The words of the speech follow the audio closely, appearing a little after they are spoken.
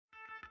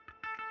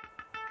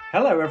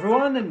Hello,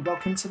 everyone, and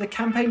welcome to the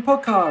Campaign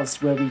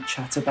Podcast, where we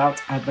chat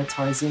about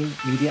advertising,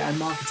 media, and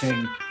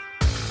marketing.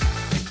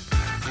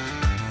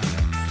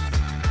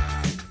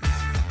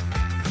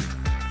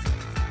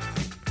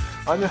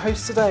 I'm your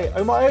host today,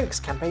 Omar Oakes,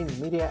 Campaign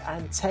Media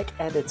and Tech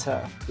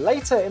Editor.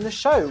 Later in the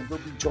show, we'll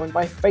be joined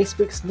by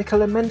Facebook's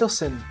Nicola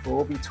Mendelsohn, who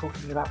will be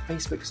talking about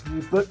Facebook's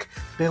new book,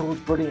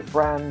 Build Brilliant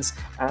Brands,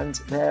 and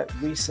their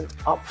recent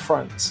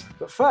upfront.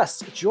 But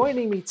first,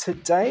 joining me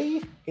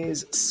today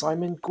is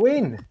Simon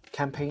Gwynn,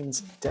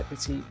 Campaign's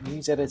Deputy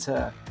News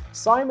Editor.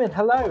 Simon,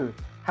 hello.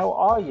 How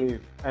are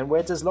you? And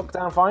where does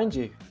lockdown find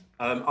you?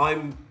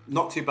 I'm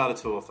not too bad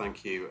at all,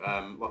 thank you.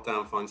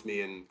 Lockdown finds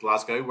me in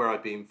Glasgow, where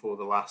I've been for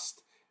the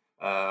last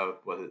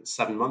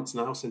 7 months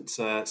now,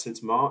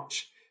 since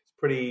March. It's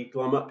pretty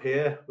glum up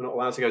here. We're not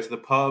allowed to go to the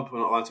pub. We're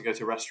not allowed to go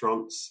to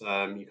restaurants.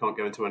 You can't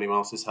go into anyone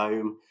else's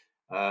home.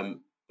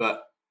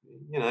 But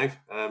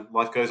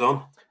life goes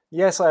on.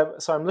 Yes, so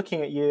I'm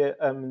looking at you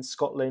in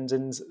Scotland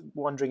and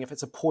wondering if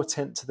it's a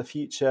portent to the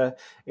future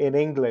in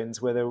England,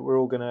 whether we're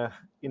all going to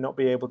not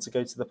be able to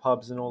go to the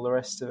pubs and all the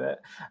rest of it.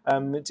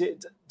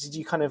 Did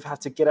you kind of have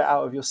to get it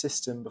out of your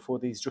system before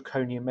these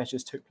draconian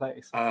measures took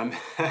place?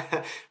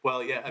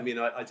 Well, yeah, I mean,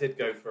 I did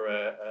go for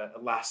a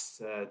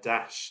last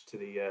dash to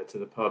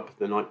the pub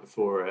the night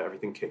before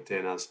everything kicked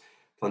in, as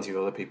plenty of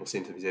other people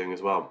seem to be doing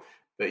as well.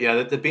 But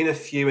yeah, there've been a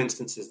few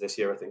instances this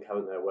year, I think,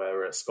 haven't there,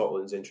 where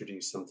Scotland's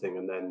introduced something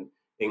and then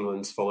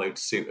England's followed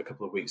suit a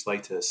couple of weeks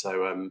later,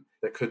 so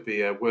there could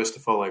be worse to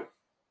follow.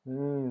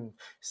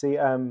 See,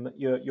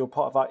 you're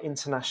part of our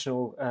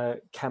international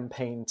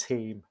campaign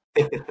team.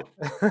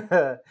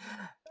 So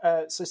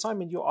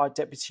Simon, you're our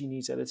Deputy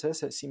News Editor,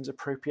 so it seems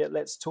appropriate.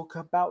 Let's talk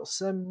about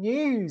some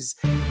news.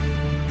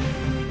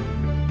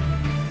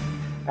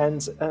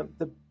 And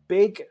the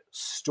big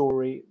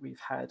story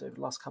we've had over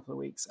the last couple of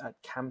weeks at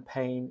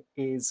Campaign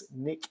is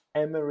Nick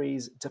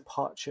Emery's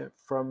departure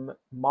from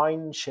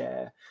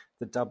Mindshare,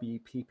 the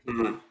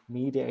WPP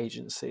media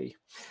agency.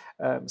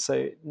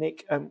 So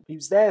Nick, he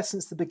was there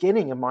since the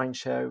beginning of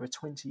Mindshare over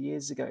 20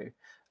 years ago,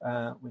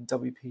 when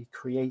WP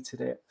created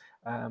it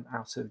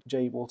out of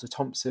J. Walter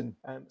Thompson.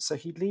 So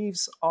he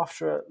leaves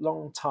after a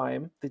long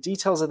time. The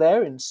details are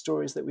there in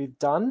stories that we've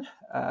done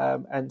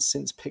and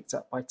since picked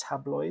up by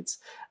tabloids,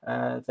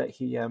 that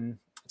he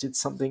did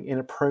something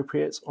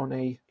inappropriate on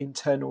a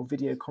internal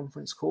video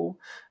conference call,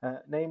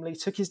 namely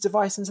took his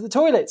device into the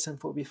toilets, and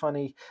thought it'd be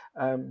funny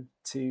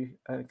to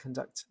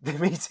conduct the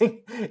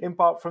meeting in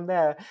part from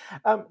there.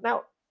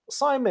 Now,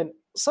 Simon,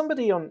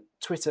 somebody on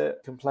Twitter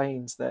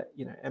complains that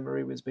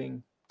Emery was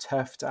being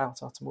turfed out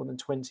after more than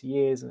 20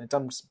 years and had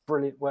done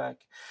brilliant work,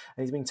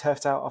 and he's being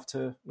turfed out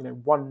after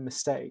one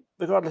mistake.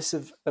 Regardless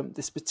of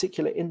this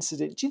particular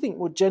incident, do you think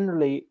more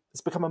generally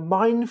it's become a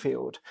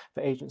minefield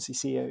for agency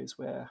CEOs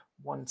where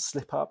one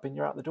slip up and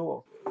you're out the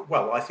door?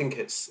 Well, I think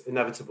it's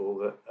inevitable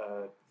that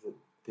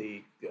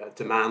the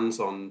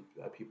demands on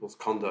people's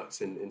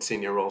conduct in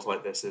senior roles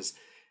like this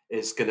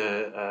is going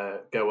to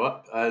go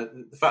up.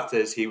 The fact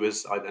is, he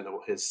was, I don't know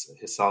what his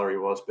salary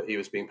was, but he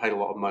was being paid a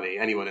lot of money.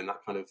 Anyone in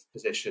that kind of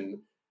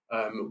position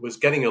was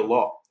getting a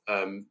lot,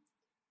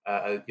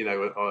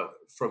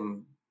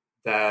 from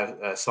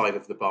their side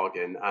of the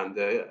bargain, and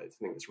I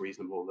think it's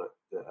reasonable that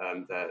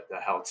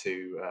they're held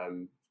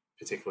to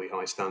particularly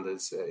high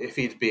standards. If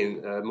he'd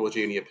been a more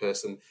junior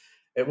person,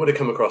 it would have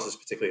come across as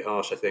particularly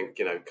harsh, I think,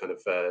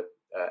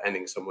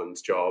 ending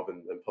someone's job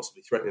and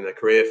possibly threatening their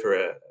career for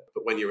it.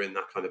 But when you're in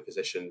that kind of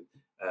position,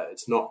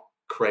 it's not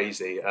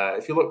crazy.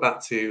 If you look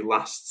back to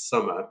last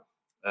summer,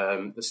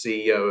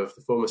 the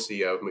former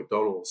CEO of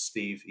McDonald's,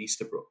 Steve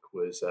Easterbrook,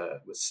 was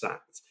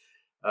sacked,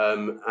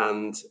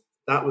 and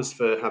that was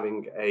for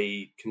having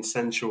a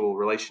consensual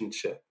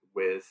relationship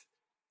with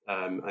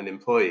an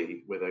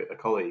employee, with a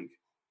colleague.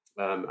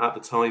 At the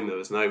time, there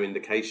was no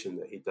indication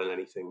that he'd done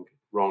anything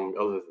wrong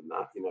other than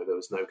that. There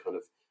was no kind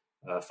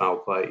of foul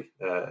play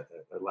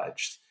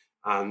alleged,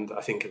 and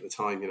I think at the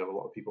time, a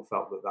lot of people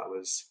felt that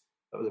was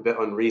a bit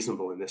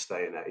unreasonable in this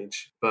day and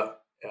age.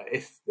 But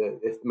if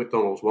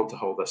McDonald's want to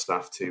hold their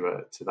staff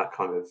to that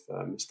kind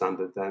of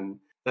standard, then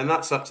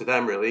that's up to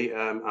them, really.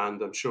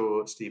 And I'm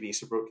sure Steve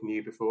Easterbrook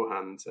knew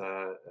beforehand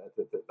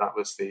that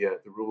was the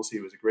rules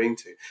he was agreeing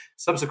to.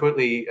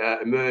 Subsequently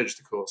emerged,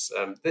 of course,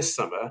 this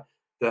summer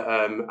that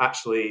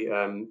actually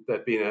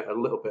there'd been a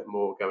little bit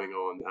more going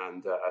on,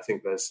 and I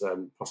think there's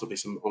possibly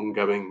some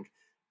ongoing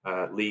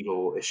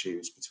legal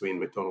issues between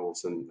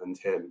McDonald's and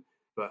him.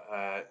 But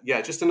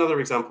just another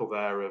example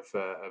there of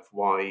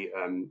why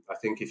I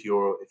think if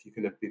you're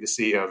going to be the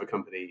CEO of a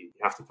company, you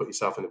have to put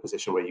yourself in a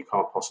position where you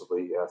can't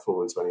possibly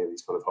fall into any of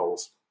these kind of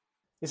holes.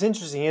 It's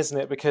interesting, isn't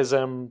it? Because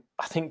I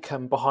think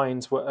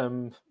behind what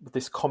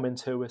this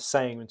commenter was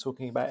saying when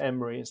talking about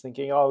Emery is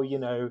thinking,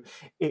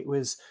 it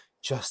was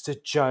just a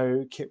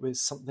joke. It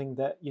was something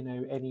that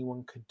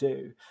anyone could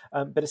do.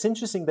 But it's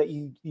interesting that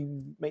you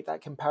make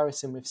that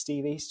comparison with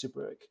Steve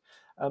Easterbrook.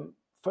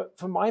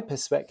 From my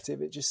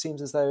perspective, it just seems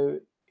as though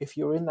if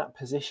you're in that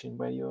position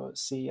where you're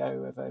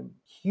CEO of a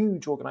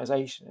huge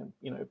organisation,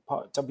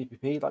 part of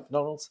WPP like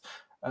McDonald's,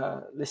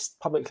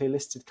 publicly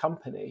listed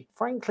company.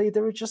 Frankly,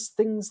 there are just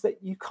things that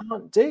you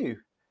can't do.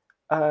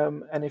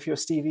 And if you're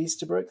Steve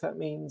Easterbrook, that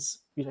means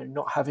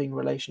not having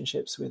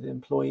relationships with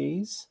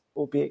employees,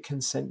 albeit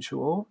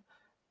consensual.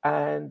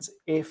 And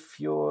if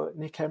you're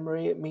Nick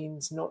Emery, it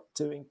means not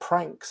doing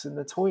pranks in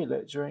the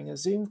toilet during a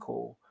Zoom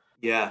call.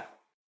 Yeah,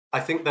 I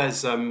think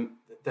there's an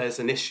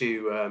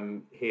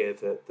issue here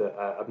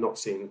that I've not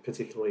seen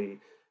particularly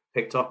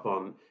picked up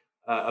on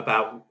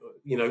about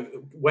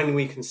when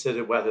we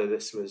consider whether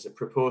this was a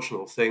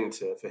proportional thing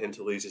for him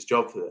to lose his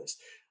job for this.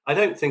 I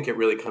don't think it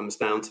really comes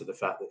down to the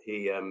fact that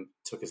he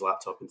took his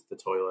laptop into the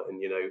toilet and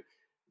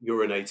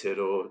urinated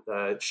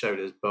or showed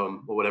his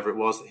bum or whatever it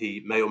was that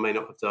he may or may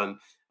not have done.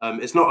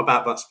 It's not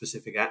about that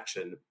specific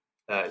action.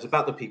 It's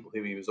about the people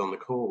who he was on the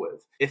call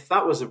with. If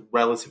that was a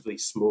relatively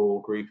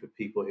small group of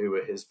people who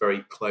were his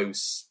very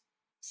close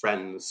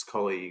friends,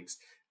 colleagues,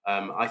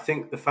 I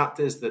think the fact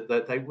is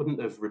that they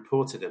wouldn't have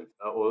reported him,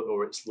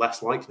 or it's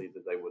less likely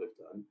that they would have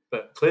done.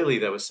 But clearly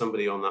there was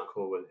somebody on that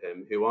call with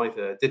him who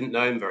either didn't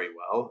know him very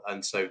well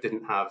and so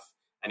didn't have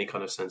any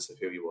kind of sense of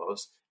who he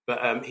was.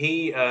 But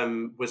he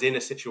was in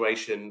a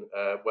situation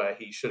where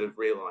he should have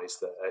realised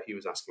that he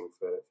was asking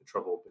for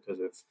trouble because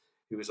of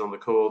who was on the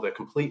call. They're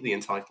completely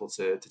entitled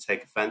to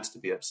take offence, to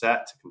be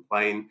upset, to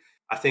complain.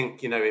 I think,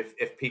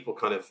 if people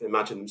kind of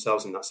imagine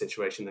themselves in that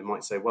situation, they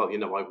might say, well,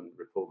 I wouldn't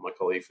report my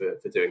colleague for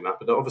doing that.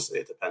 But obviously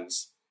it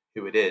depends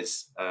who it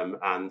is.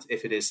 And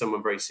if it is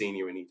someone very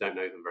senior and you don't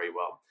know them very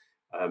well,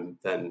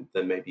 then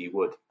maybe you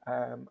would.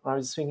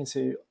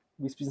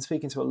 We've been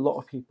speaking to a lot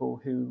of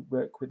people who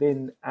work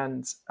within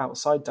and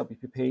outside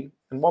WPP,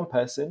 and one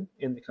person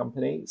in the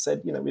company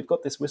said, we've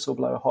got this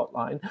whistleblower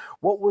hotline.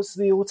 What was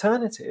the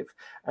alternative?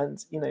 And,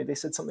 they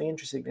said something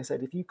interesting. They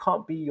said, if you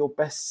can't be your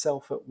best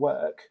self at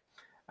work,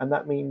 and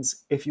that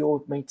means if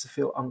you're made to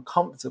feel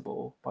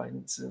uncomfortable by an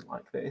incident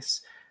like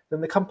this,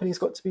 then the company's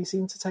got to be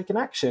seen to take an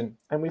action.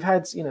 And we've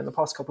had, in the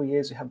past couple of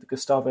years, we had the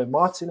Gustavo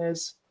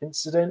Martinez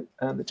incident,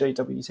 the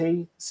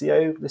JWT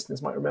CEO,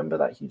 listeners might remember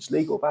that huge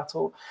legal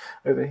battle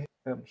over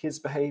his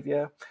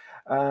behaviour.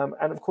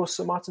 And of course,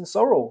 Sir Martin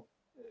Sorrell,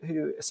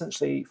 who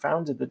essentially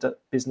founded the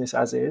business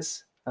as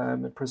is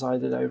and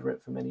presided over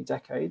it for many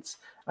decades.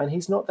 And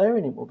he's not there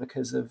anymore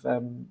because of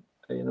an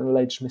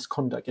alleged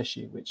misconduct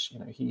issue, which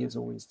he has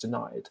always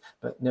denied,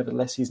 but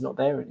nevertheless he's not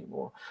there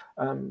anymore.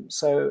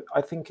 So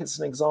I think it's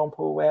an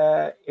example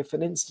where if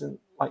an incident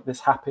like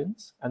this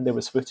happens, and there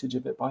was footage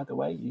of it, by the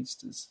way,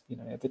 used as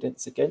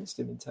evidence against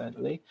him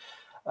internally,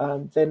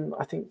 then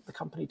I think the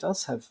company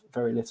does have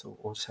very little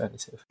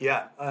alternative.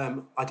 Yeah,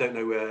 I don't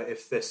know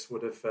if this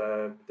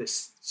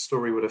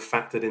story would have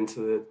factored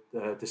into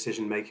the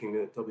decision making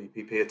at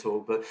WPP at all.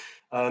 But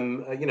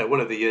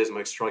one of the year's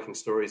most striking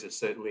stories is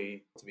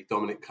certainly to be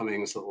Dominic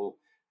Cummings' little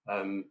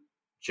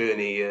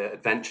journey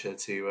adventure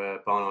to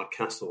Barnard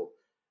Castle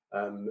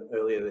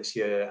earlier this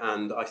year.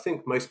 And I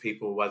think most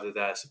people, whether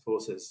they're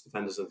supporters,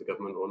 defenders of the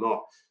government or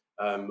not,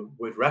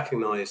 would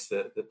recognise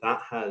that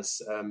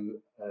has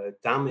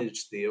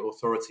damaged the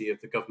authority of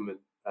the government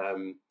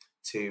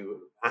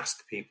to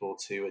ask people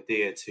to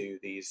adhere to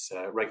these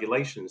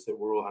regulations that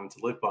we're all having to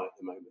live by at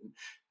the moment.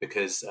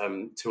 Because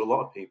to a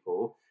lot of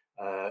people,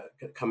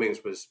 Cummings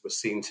was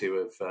seen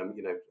to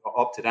have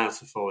opted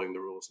out of following the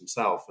rules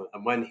himself.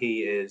 And when he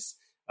is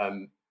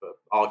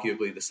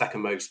arguably the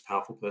second most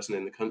powerful person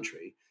in the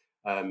country,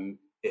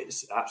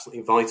 it's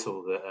absolutely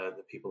vital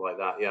that people like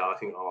that, I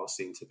think, are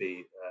seen to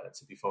be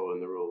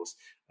following the rules.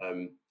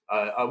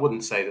 I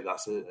wouldn't say that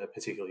that's a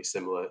particularly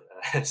similar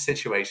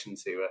situation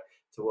to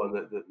one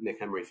that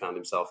Nick Emery found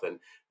himself in,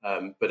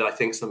 but I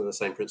think some of the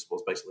same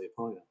principles basically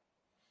apply there.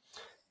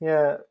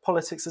 Yeah,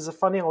 politics is a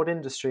funny old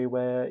industry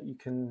where you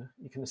can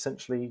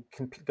essentially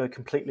go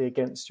completely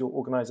against your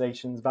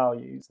organisation's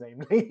values,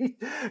 namely,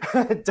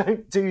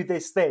 don't do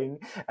this thing,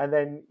 and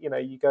then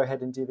you go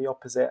ahead and do the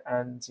opposite,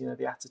 and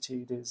the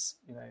attitude is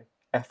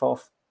F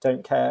off,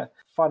 don't care.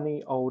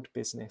 Funny old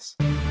business.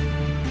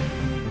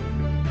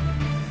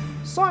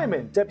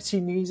 Simon,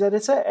 Deputy News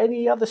Editor,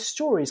 any other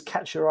stories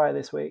catch your eye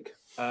this week?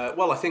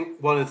 Well, I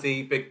think one of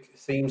the big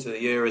themes of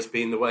the year has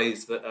been the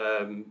ways that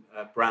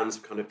brands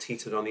have kind of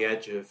teetered on the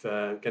edge of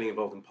getting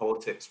involved in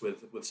politics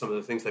with some of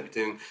the things they've been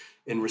doing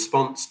in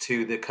response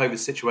to the COVID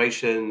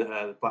situation,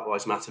 the Black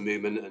Lives Matter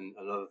movement and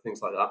other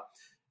things like that.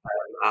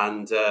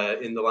 And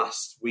in the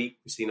last week,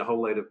 we've seen a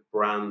whole load of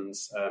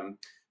brands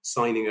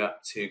signing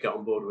up to get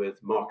on board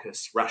with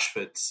Marcus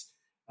Rashford's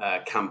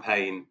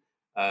campaign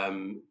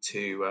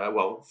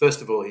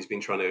first of all, he's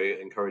been trying to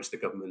encourage the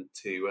government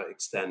to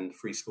extend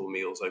free school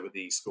meals over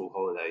the school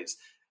holidays.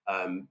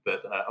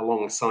 But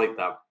alongside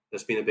that,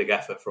 there's been a big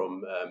effort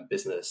from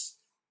business,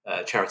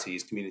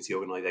 charities, community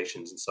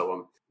organisations, and so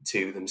on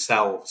to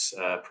themselves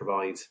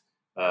provide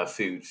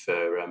food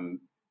for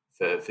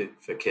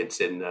kids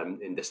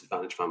in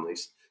disadvantaged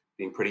families.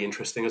 Being pretty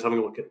interesting. I was having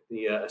a look at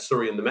the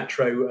story in the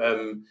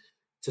Metro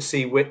to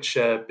see which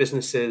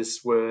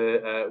businesses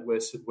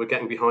were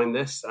getting behind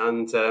this,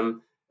 and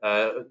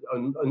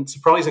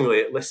surprisingly,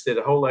 it listed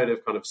a whole load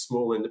of kind of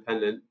small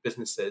independent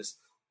businesses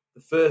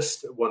The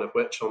first one of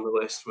which on the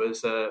list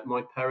was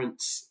my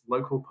parents'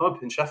 local pub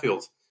in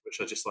Sheffield, which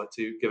I'd just like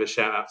to give a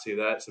shout out to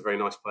there. It's a very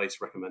nice place,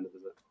 recommend a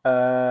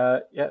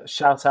visit. Yeah,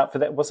 shout out for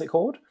that. What's it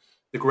called?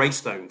 The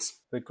Greystones.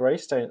 The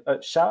Greystones.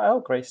 Shout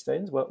out,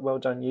 Greystones. Well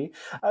done, you.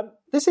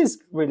 This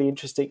is really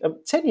interesting.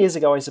 10 years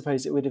ago, I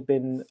suppose it would have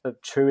been a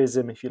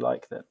truism, if you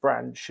like, that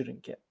brands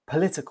shouldn't get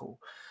political.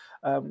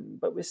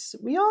 But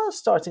we are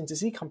starting to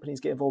see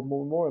companies get involved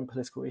more and more in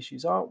political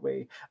issues, aren't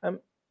we?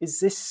 Is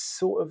this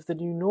sort of the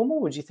new normal?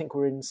 Or do you think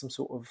we're in some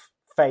sort of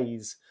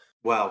phase?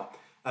 Well,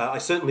 I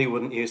certainly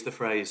wouldn't use the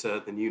phrase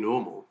the new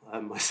normal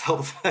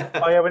myself.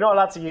 Oh yeah, we're not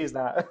allowed to use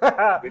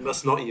that. We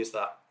must not use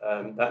that.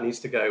 That needs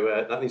to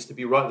go. That needs to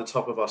be right at the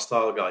top of our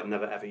style guide.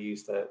 Never ever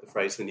use the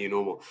phrase the new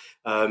normal.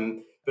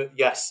 But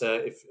yes,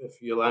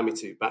 if you allow me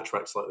to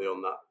backtrack slightly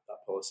on that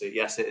policy,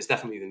 yes, it is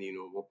definitely the new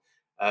normal.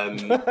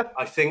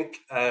 I think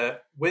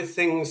with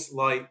things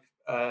like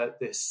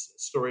this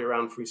story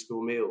around free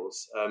school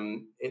meals,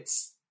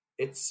 it's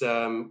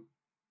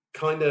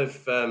kind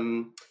of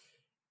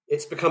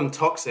it's become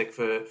toxic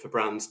for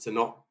brands to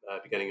not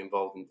be getting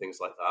involved in things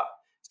like that.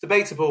 It's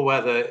debatable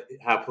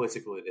how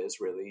political it is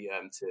really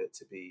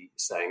to be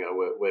saying,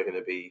 oh, we're going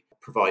to be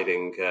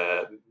providing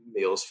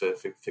meals for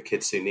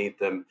kids who need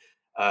them.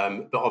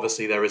 But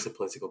obviously there is a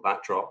political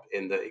backdrop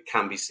in that it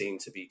can be seen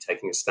to be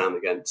taking a stand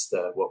against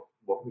what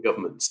the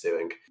government's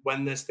doing.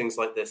 When there's things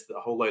like this that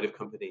a whole load of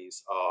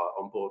companies are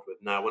on board with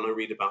now, when I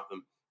read about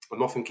them,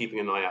 I'm often keeping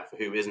an eye out for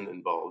who isn't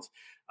involved.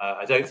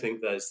 I don't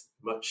think there's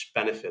much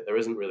benefit. There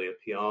isn't really a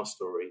PR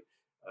story,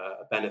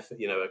 a benefit,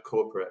 a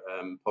corporate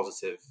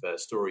positive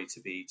story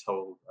to be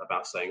told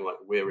about saying like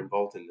we're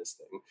involved in this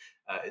thing.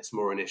 It's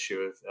more an issue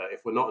of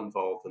if we're not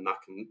involved, then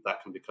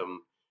that can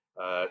become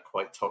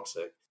quite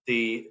toxic.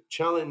 The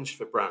challenge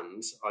for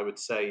brands, I would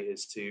say,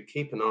 is to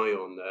keep an eye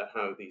on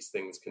how these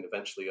things can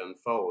eventually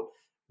unfold.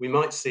 We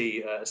might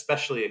see,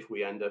 especially if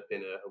we end up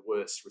in a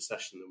worse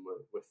recession than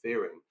we're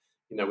fearing,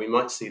 we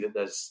might see that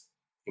there's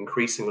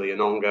increasingly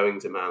an ongoing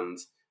demand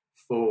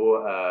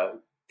for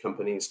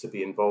companies to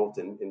be involved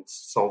in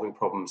solving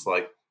problems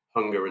like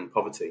hunger and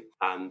poverty.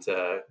 And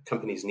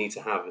companies need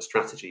to have a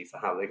strategy for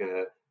how they're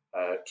going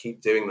to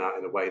keep doing that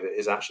in a way that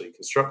is actually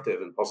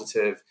constructive and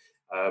positive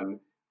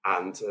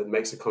and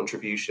makes a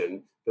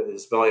contribution that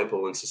is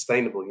viable and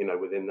sustainable,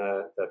 within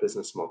their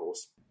business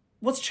models.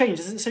 What's changed?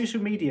 Is it social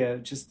media?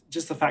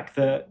 Just the fact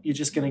that you're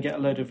just going to get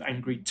a load of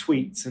angry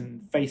tweets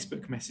and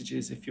Facebook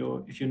messages if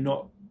you're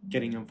not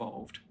getting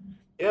involved?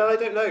 Yeah, I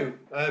don't know.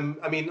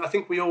 I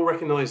think we all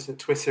recognise that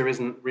Twitter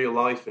isn't real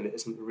life and it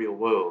isn't the real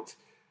world.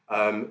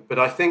 But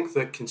I think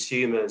that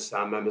consumers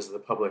and members of the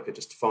public are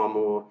just far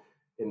more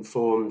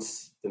informed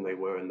than they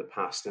were in the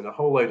past in a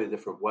whole load of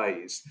different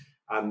ways.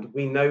 And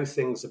we know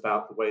things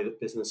about the way that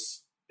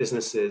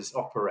businesses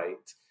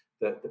operate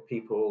that the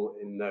people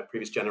in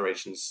previous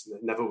generations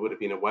never would have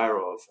been aware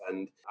of.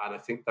 And I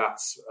think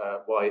that's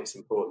why it's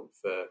important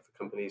for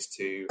companies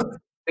to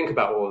think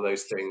about all of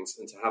those things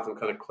and to have them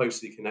kind of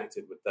closely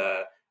connected with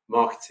their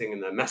marketing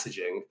and their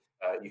messaging.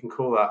 You can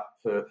call that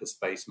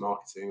purpose-based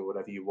marketing or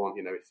whatever you want,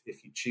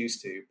 if you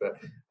choose to.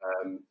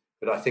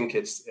 But I think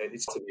it's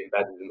to be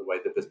embedded in the way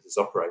that businesses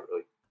operate,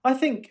 really. I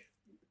think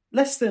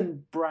less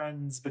than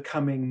brands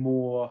becoming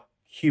more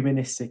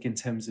humanistic in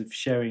terms of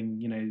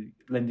sharing,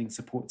 lending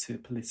support to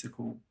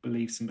political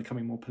beliefs and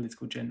becoming more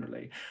political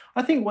generally.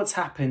 I think what's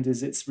happened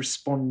is it's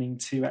responding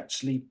to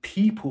actually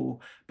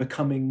people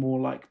becoming more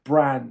like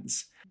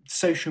brands.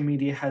 Social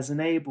media has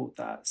enabled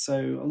that.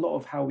 So a lot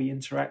of how we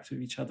interact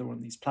with each other on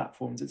these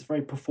platforms, it's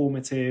very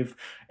performative.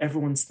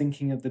 Everyone's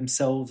thinking of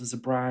themselves as a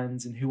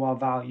brand and who our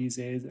values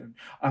is and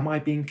am I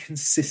being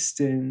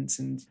consistent?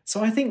 And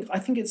so I think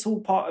it's all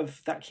part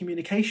of that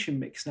communication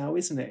mix now,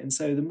 isn't it? And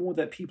so the more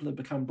that people have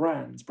become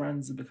brands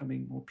are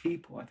becoming more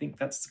people. I think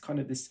that's kind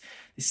of this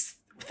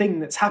thing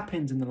that's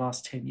happened in the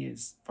last 10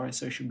 years via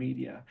social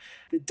media.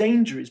 The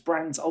danger is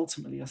brands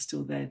ultimately are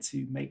still there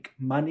to make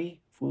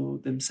money for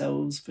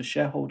themselves, for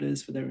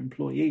shareholders, for their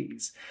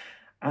employees.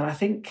 And I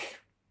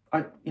think,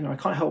 I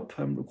can't help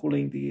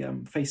recalling the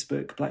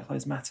Facebook Black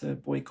Lives Matter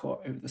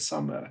boycott over the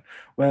summer,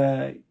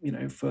 where,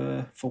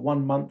 for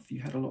 1 month,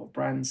 you had a lot of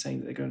brands saying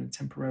that they're going to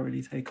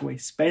temporarily take away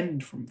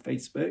spend from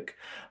Facebook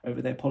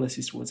over their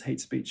policies towards hate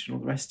speech and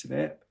all the rest of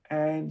it.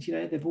 And,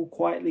 they've all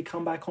quietly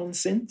come back on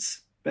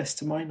since, best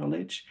to my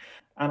knowledge.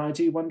 And I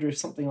do wonder if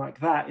something like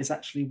that is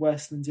actually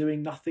worse than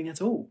doing nothing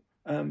at all.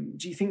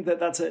 Do you think that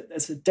that's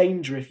a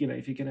danger if you're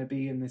going to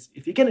be in this?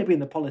 If you're going to be in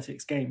the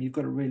politics game, you've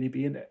got to really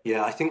be in it.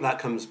 Yeah, I think that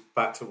comes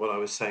back to what I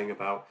was saying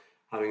about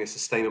having a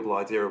sustainable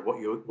idea of what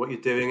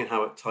you're doing and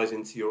how it ties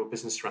into your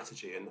business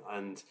strategy.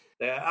 And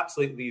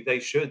they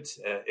should,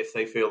 if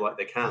they feel like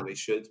they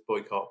should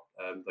boycott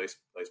those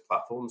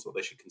platforms, or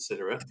they should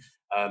consider it.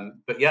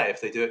 But yeah, if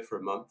they do it for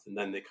a month and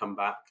then they come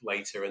back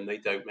later and they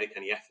don't make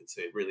any effort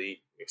to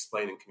really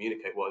explain and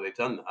communicate why they've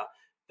done that,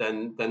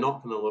 then they're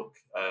not going to look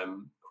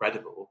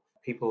credible.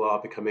 People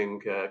are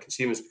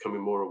consumers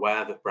becoming more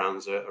aware that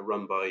brands are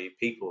run by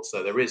people.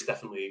 So there is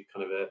definitely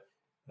kind of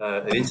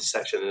an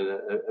intersection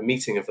and a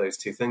meeting of those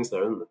two things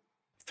there, isn't there?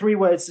 3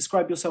 words,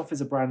 describe yourself as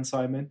a brand,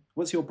 Simon.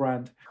 What's your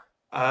brand?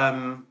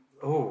 Not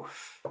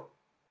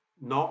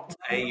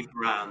a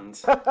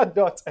brand.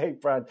 Not a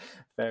brand.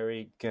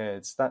 Very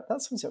good.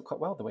 That sums you up quite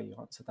well, the way you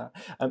answered that.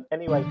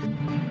 Anyway,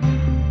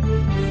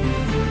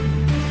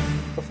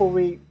 before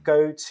we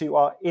go to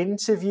our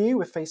interview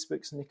with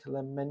Facebook's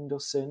Nicola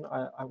Mendelsohn,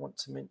 I want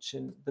to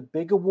mention the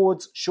Big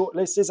Awards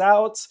shortlist is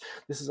out.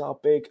 This is our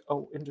big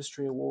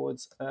industry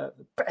awards, the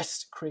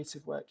best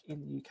creative work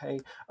in the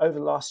UK over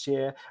the last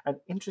year.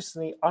 And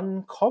interestingly,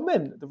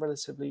 Uncommon, the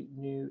relatively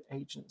new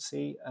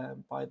agency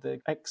by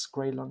the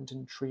ex-Grey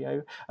London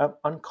trio,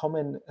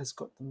 Uncommon has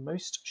got the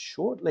most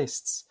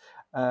shortlists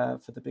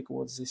for the Big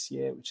Awards this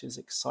year, which is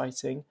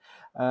exciting.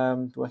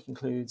 The work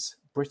includes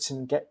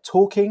Britain Get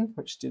Talking,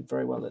 which did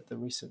very well at the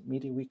recent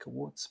Media Week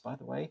Awards, by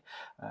the way,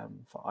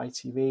 for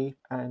ITV,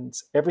 and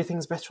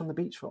Everything's Better on the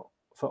Beach for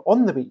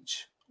On the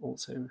Beach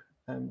also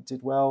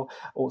did well.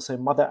 Also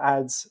Mother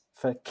Ads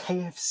for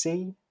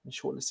KFC,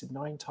 shortlisted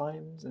 9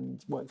 times,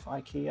 and worked for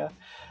IKEA.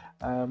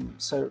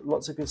 So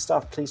lots of good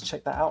stuff. Please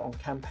check that out on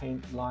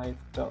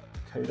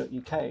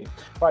campaignlive.co.uk.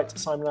 Right,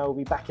 Simon and I will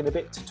be back in a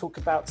bit to talk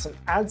about some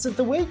ads of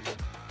the week.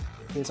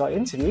 Here's our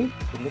interview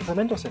with Nicola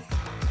Mendelsohn.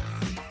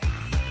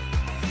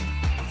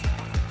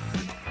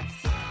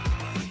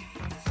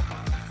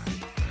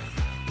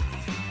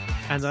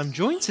 And I'm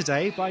joined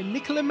today by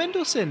Nicola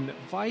Mendelsohn,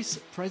 Vice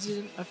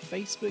President of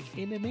Facebook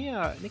in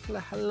EMEA.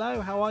 Nicola,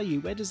 hello, how are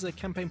you? Where does the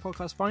Campaign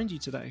Podcast find you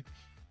today?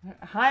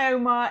 Hi,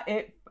 Omar.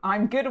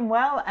 I'm good and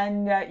well,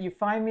 and you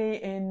find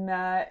me in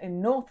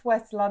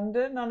northwest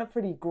London on a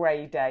pretty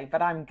grey day,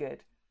 but I'm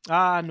good.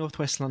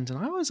 Northwest London.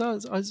 I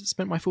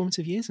spent my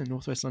formative years in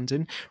Northwest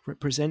London,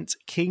 represent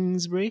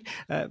Kingsbury.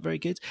 Very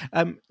good.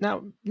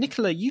 Now,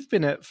 Nicola, you've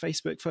been at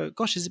Facebook for,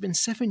 has it been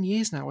 7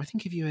 years now? I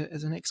think of you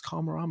as an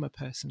ex-Karmarama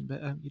person,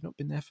 but you've not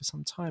been there for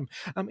some time.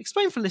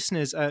 Explain for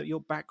listeners your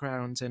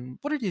background and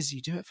what it is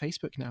you do at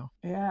Facebook now.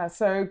 Yeah,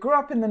 so grew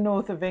up in the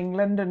north of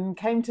England and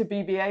came to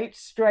BBH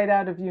straight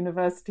out of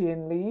university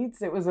in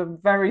Leeds. It was a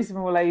very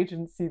small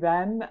agency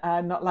then,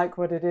 not like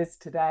what it is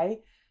today.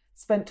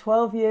 Spent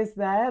 12 years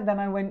there. Then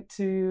I went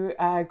to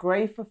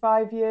Grey for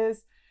 5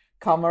 years,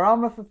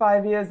 Karmarama for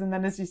 5 years, and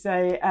then, as you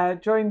say,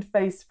 joined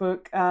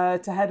Facebook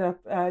to head up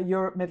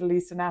Europe, Middle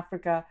East and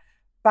Africa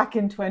back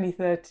in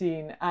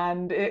 2013.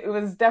 And it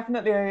was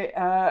definitely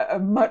a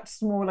much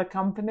smaller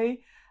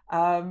company.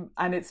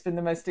 And it's been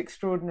the most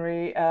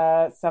extraordinary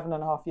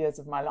 7.5 years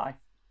of my life.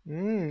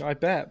 I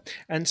bet.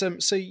 And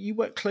so you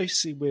work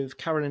closely with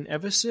Carolyn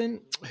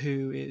Everson,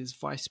 who is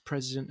Vice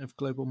President of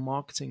Global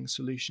Marketing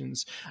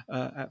Solutions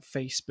at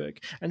Facebook.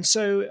 And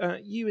so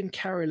you and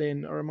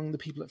Carolyn are among the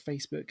people at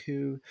Facebook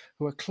who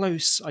are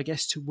close, I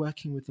guess, to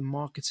working with the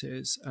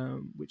marketers,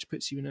 which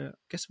puts you in a,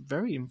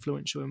 very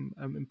influential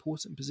and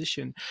important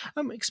position.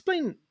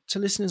 Explain to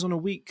listeners on a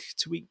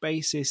week-to-week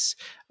basis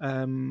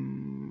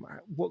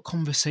what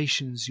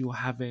conversations you're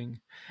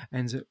having,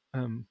 and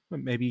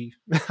maybe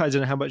I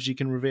don't know how much you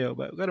can reveal,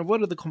 but kind of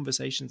what are the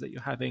conversations that you're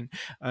having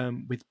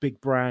with big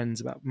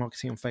brands about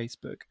marketing on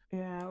Facebook?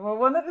 Yeah, well,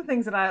 one of the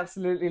things that I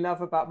absolutely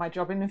love about my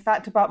job, and in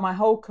fact about my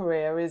whole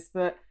career, is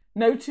that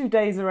no 2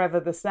 days are ever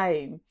the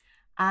same.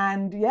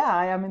 And yeah,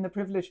 I am in the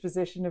privileged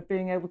position of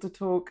being able to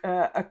talk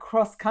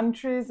across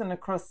countries and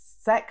across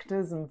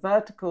sectors and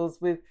verticals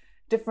with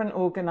different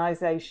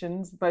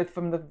organizations, both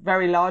from the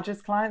very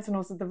largest clients and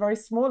also the very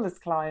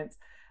smallest clients,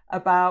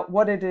 about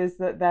what it is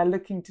that they're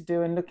looking to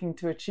do and looking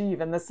to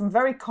achieve. And there's some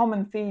very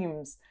common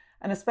themes,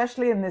 and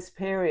especially in this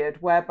period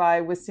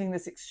whereby we're seeing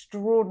this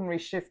extraordinary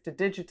shift to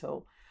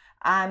digital,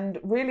 and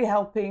really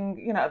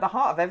helping, at the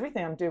heart of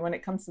everything I'm doing when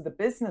it comes to the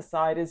business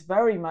side is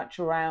very much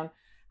around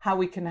how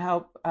we can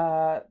help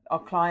our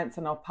clients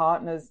and our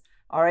partners,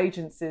 our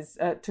agencies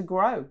to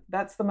grow.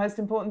 That's the most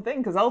important thing,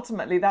 because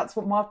ultimately that's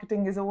what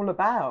marketing is all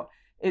about.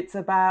 It's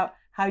about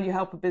how you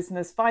help a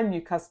business find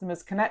new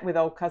customers, connect with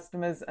old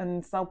customers,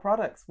 and sell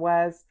products,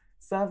 wares,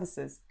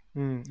 services.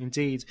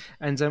 Indeed.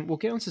 And we'll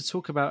get on to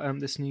talk about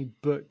this new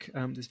book,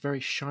 this very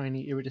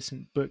shiny,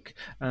 iridescent book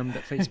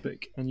that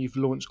Facebook and you've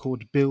launched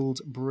called Build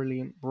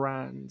Brilliant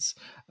Brands,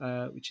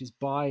 which is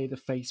by the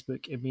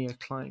Facebook EMEA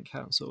Client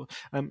Council.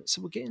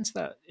 So we'll get into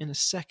that in a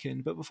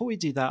second. But before we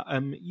do that,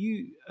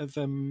 you have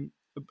a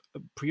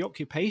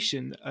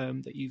preoccupation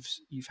that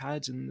you've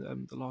had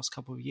in the last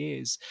couple of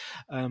years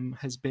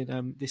has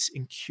been this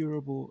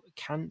incurable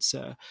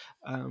cancer,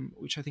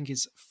 which I think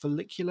is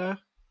follicular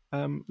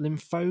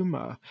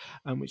lymphoma,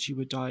 which you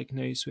were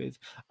diagnosed with.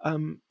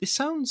 This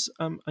sounds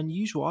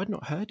unusual. I'd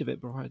not heard of it,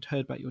 but I'd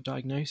heard about your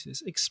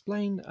diagnosis.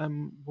 Explain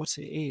what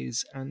it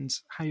is and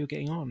how you're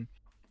getting on.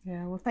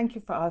 Yeah, well, thank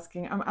you for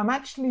asking. I'm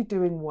actually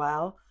doing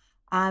well.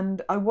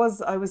 And I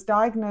was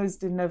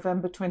diagnosed in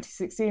November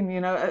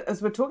 2016.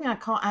 As we're talking, I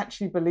can't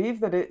actually believe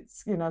that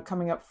it's,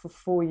 coming up for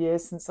 4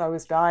 years since I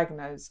was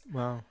diagnosed.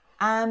 Wow.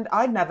 And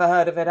I'd never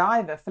heard of it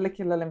either.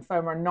 Follicular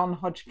lymphoma,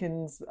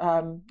 non-Hodgkin's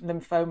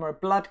lymphoma, a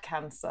blood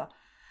cancer.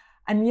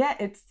 And yet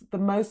it's the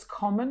most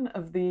common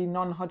of the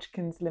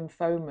non-Hodgkin's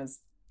lymphomas.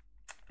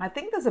 I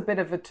think there's a bit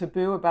of a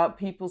taboo about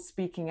people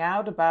speaking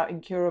out about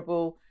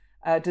incurable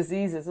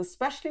diseases,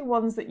 especially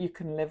ones that you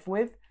can live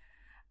with.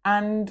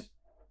 And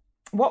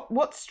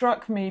what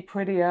struck me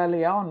pretty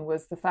early on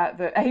was the fact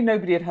that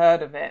nobody had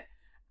heard of it.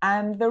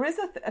 And there is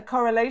a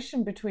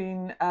correlation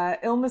between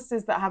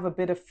illnesses that have a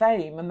bit of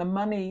fame and the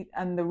money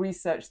and the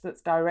research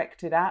that's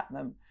directed at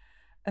them.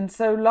 And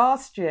so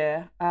last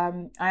year,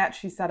 I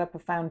actually set up a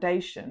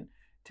foundation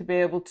to be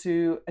able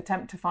to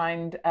attempt to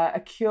find a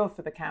cure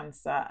for the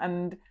cancer.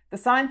 And the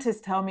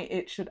scientists tell me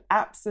it should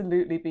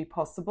absolutely be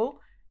possible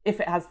if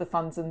it has the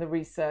funds and the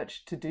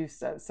research to do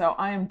so. So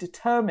I am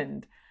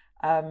determined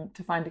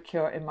to find a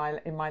cure in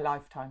my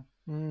lifetime.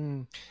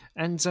 And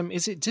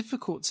is it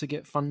difficult to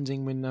get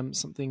funding when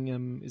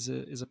something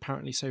is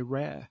apparently so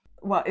rare?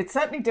 Well, it's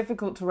certainly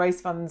difficult to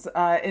raise funds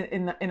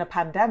in a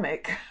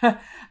pandemic.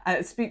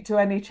 Speak to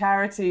any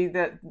charity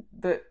that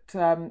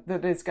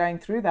is going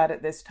through that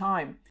at this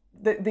time.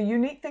 The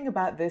unique thing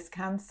about this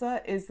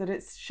cancer is that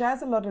it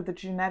shares a lot of the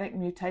genetic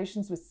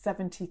mutations with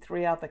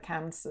 73 other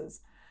cancers.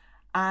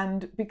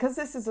 And because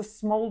this is a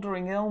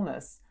smoldering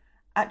illness,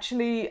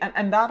 actually,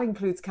 and that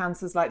includes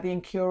cancers like the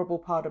incurable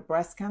part of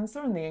breast cancer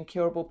and the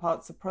incurable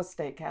parts of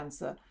prostate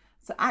cancer.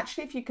 So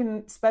actually, if you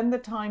can spend the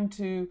time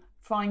to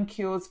find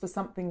cures for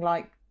something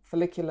like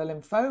follicular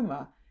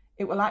lymphoma,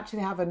 it will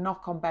actually have a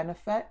knock-on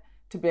benefit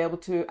to be able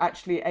to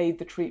actually aid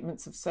the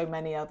treatments of so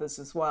many others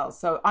as well.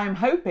 So I'm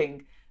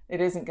hoping it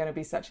isn't going to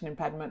be such an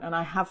impediment. And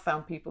I have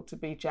found people to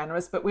be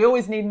generous, but we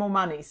always need more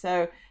money.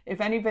 So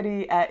if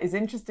anybody is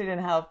interested in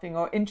helping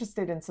or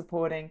interested in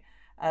supporting,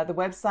 the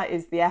website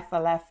is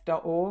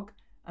theflf.org,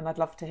 and I'd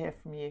love to hear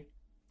from you.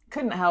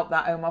 Couldn't help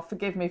that, Omar.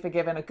 Forgive me for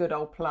giving a good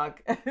old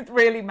plug. It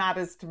really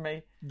matters to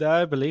me.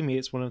 No, believe me,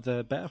 it's one of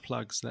the better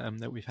plugs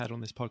that we've had on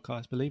this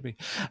podcast, believe me.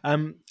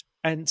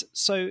 And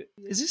so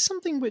is this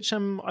something which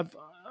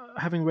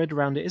having read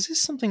around it, is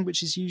this something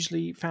which is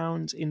usually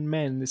found in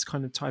men, this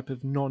kind of type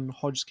of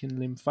non-Hodgkin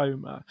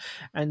lymphoma?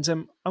 And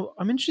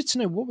I'm interested to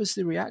know, what was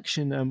the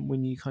reaction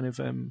when you kind of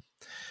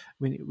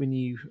when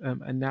you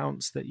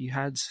announced that you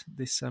had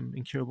this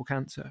incurable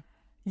cancer?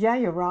 Yeah,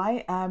 you're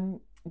right.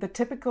 The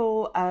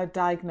typical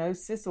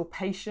diagnosis or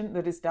patient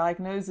that is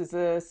diagnosed is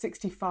a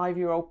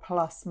 65-year-old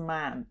plus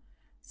man.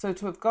 So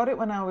to have got it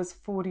when I was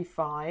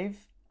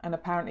 45 and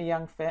apparently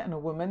young, fit, and a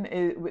woman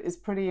is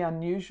pretty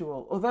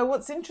unusual. Although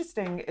what's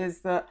interesting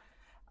is that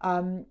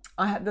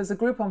there's a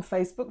group on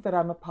Facebook that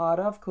I'm a part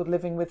of called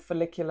Living with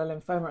Follicular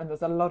Lymphoma, and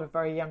there's a lot of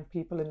very young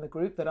people in the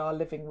group that are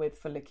living with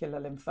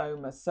follicular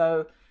lymphoma.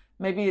 So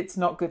maybe it's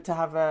not good to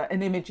have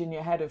an image in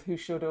your head of who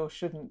should or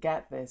shouldn't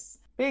get this.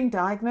 Being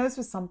diagnosed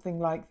with something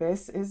like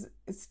this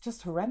it's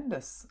just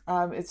horrendous.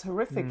 It's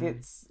horrific.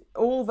 It's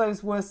all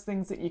those worst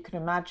things that you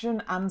can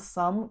imagine and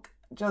some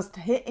just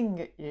hitting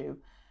at you.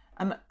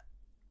 And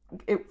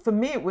for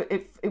me,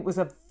 it was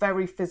a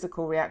very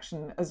physical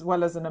reaction as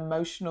well as an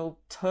emotional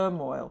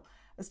turmoil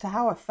as to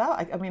how I felt.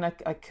 I mean, I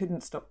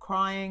couldn't stop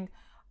crying.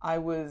 I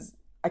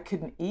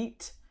couldn't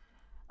eat.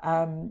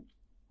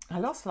 I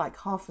lost like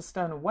half a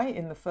stone of weight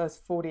in the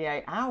first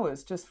 48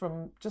 hours just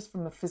from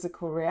the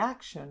physical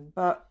reaction.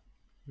 But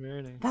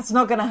really, that's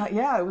not going to help.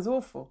 Yeah, it was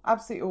awful,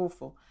 absolutely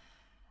awful.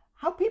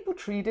 How people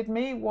treated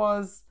me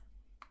was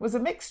a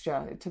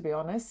mixture, to be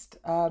honest.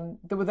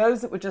 There were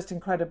those that were just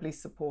incredibly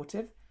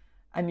supportive.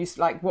 And you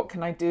like, what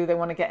can I do? They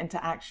want to get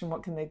into action.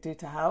 What can they do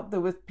to help? There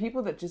were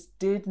people that just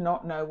did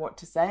not know what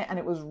to say, and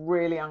it was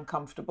really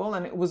uncomfortable.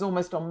 And it was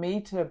almost on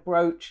me to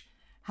broach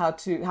how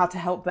to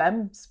help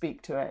them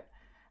speak to it.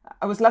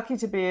 I was lucky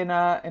to be in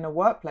a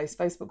workplace.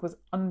 Facebook was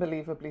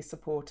unbelievably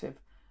supportive,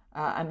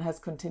 and has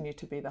continued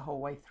to be the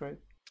whole way through.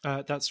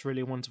 That's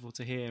really wonderful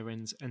to hear.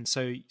 And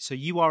so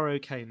you are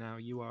okay now.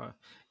 You're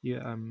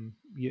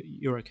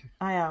okay.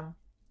 I am.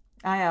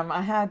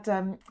 I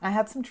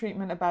had some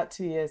treatment about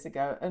 2 years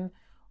ago, and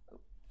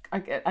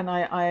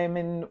I am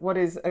in what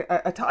is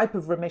a type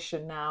of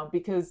remission now,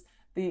 because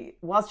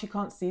whilst you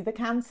can't see the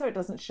cancer, it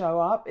doesn't show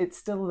up. It's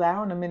still there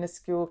on a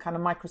minuscule kind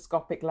of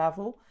microscopic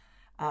level,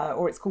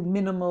 or it's called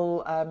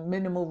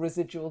minimal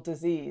residual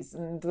disease,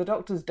 and the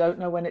doctors don't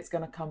know when it's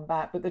going to come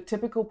back. But the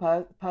typical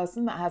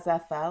person that has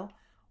FL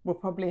will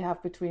probably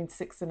have between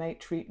 6 and 8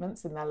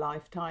 treatments in their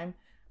lifetime.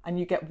 And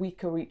you get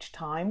weaker each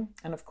time.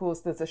 And of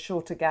course, there's a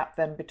shorter gap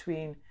then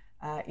between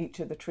each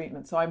of the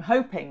treatments. So I'm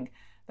hoping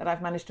that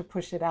I've managed to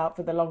push it out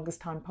for the longest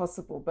time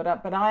possible. But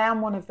I am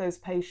one of those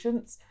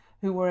patients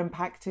who were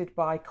impacted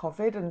by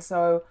COVID. And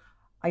so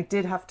I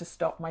did have to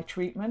stop my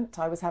treatment.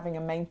 I was having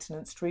a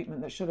maintenance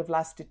treatment that should have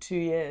lasted 2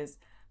 years,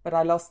 but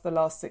I lost the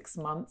last 6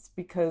 months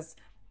because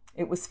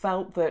it was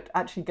felt that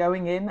actually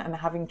going in and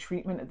having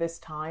treatment at this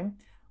time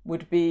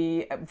would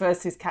be,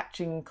 versus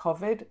catching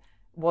COVID,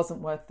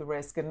 wasn't worth the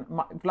risk. And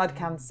blood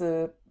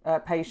cancer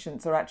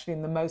patients are actually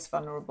in the most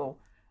vulnerable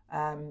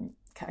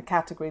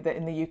category that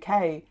in the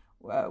UK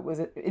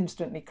was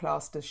instantly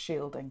classed as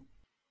shielding.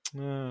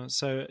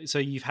 So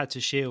you've had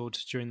to shield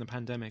during the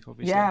pandemic,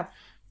 obviously. Yeah,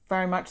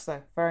 Very much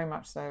so, very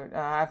much so.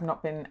 I've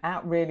not been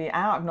really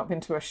out. I've not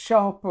been to a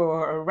shop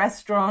or a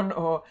restaurant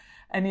or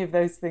any of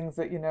those things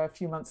that, a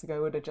few months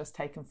ago would have just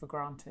taken for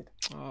granted.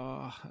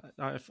 Oh,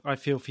 I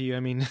feel for you. I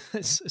mean,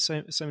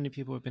 so many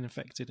people have been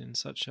affected in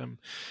such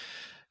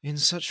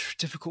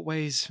difficult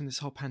ways from this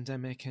whole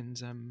pandemic, and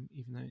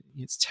even though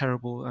it's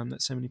terrible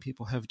that so many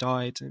people have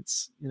died,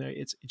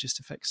 it just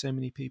affects so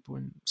many people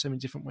in so many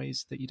different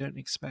ways that you don't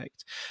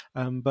expect.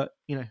 But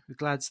we're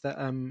glad that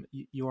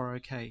you are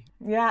okay.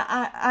 Yeah,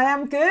 I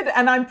am good,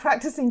 and I'm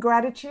practicing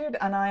gratitude,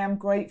 and I am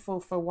grateful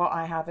for what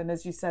I have. And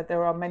as you said,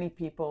 there are many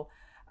people,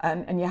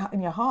 and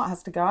your heart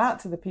has to go out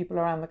to the people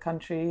around the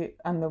country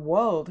and the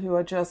world who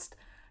are just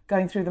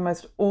going through the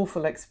most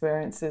awful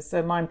experiences.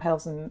 So mine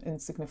pales in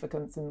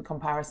significance in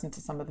comparison to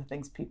some of the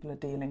things people are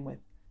dealing with.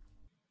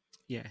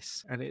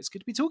 Yes, and it's good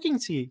to be talking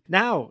to you.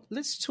 Now,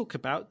 let's talk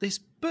about this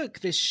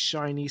book, this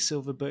shiny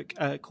silver book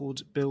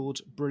called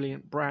Build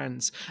Brilliant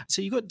Brands.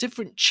 So you've got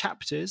different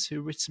chapters who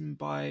are written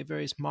by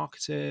various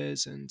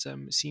marketers and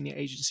senior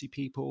agency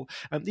people.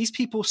 These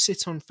people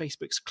sit on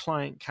Facebook's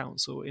client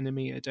council in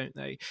EMEA, don't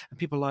they? And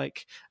people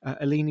like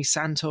Eleni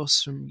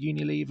Santos from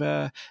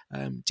Unilever,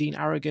 Dean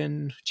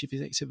Aragon, chief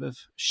executive of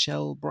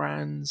Shell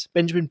Brands,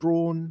 Benjamin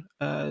Braun,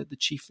 the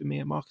chief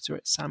EMEA marketer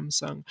at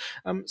Samsung.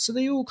 So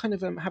they all kind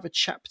of have a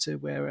chapter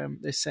where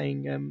they're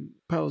saying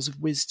pearls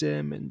of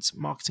wisdom and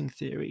marketing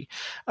theory.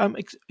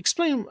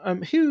 Explain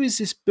who is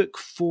this book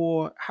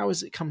for? How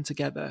has it come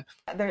together?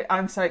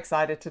 I'm so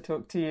excited to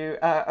talk to you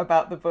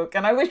about the book,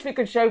 and I wish we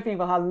could show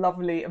people how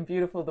lovely and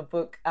beautiful the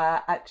book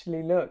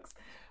actually looks.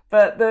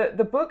 But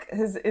the book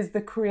is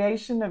the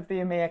creation of the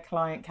EMEA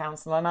Client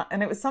Council,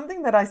 and it was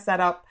something that I set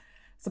up.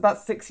 It's about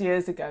 6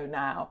 years ago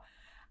now.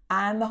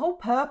 And the whole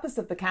purpose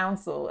of the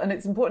council, and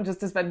it's important just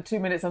to spend 2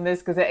 minutes on this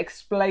because it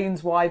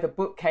explains why the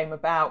book came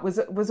about,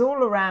 was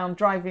all around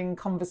driving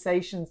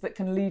conversations that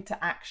can lead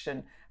to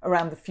action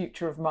around the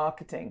future of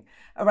marketing,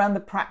 around the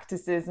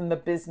practices and the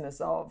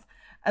business of.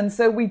 And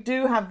so we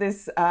do have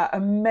this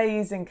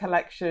amazing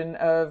collection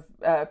of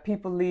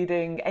people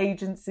leading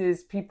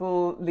agencies,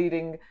 people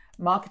leading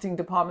marketing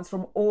departments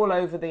from all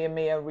over the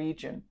EMEA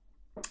region.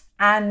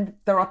 And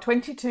there are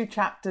 22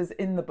 chapters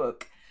in the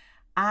book.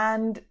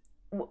 And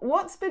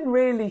what's been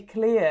really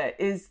clear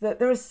is that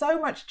there is so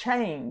much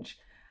change,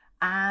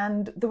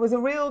 and there was a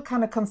real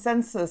kind of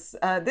consensus.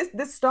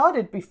 This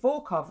started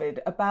before COVID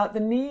about the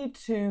need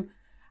to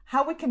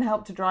how we can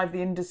help to drive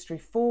the industry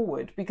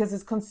forward, because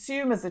as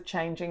consumers are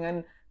changing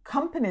and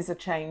companies are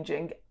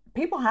changing,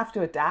 people have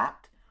to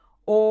adapt,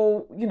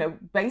 or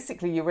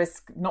basically you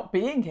risk not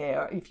being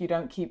here if you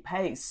don't keep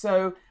pace.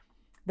 So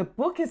the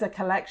book is a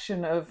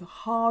collection of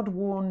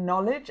hard-won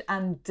knowledge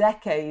and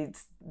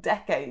decades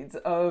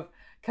of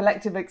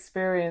collective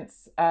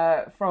experience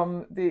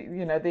from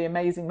the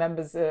amazing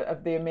members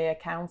of the EMEA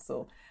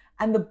Council.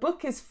 And the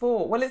book is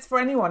it's for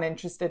anyone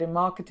interested in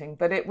marketing,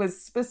 but it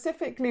was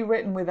specifically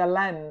written with a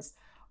lens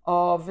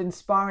of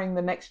inspiring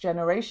the next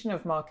generation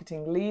of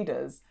marketing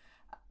leaders.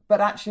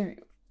 But actually,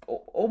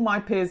 all my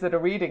peers that are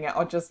reading it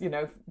are just,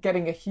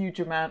 getting a huge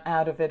amount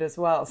out of it as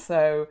well.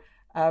 So,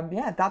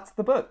 that's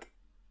the book.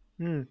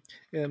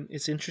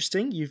 It's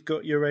interesting. You've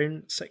got your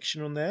own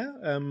section on there,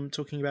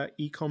 talking about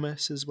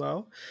e-commerce as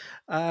well.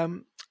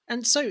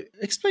 And so,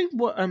 explain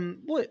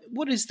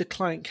what is the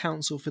Client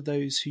Council for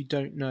those who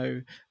don't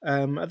know?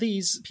 Are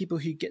these people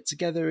who get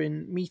together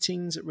in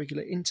meetings at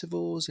regular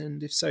intervals?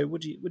 And if so, what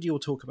do you all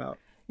talk about?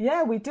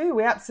 Yeah, we do.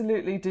 We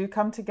absolutely do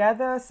come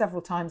together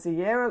several times a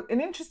year.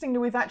 And interestingly,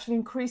 we've actually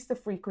increased the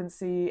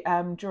frequency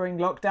during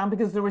lockdown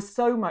because there is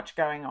so much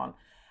going on.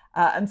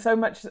 And so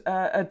much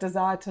a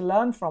desire to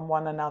learn from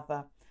one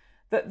another.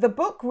 The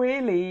book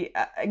really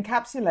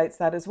encapsulates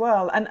that as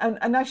well.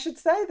 And I should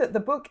say that the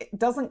book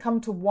doesn't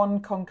come to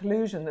one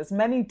conclusion. There's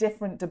many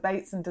different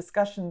debates and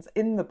discussions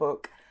in the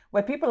book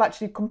where people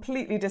actually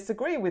completely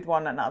disagree with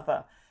one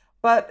another.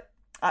 But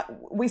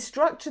we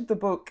structured the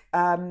book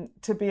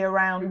to be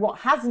around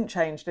what hasn't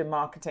changed in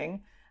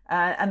marketing,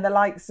 and the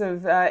likes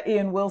of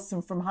Ian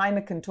Wilson from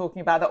Heineken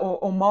talking about that,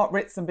 or Mark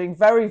Ritson being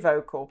very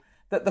vocal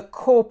that the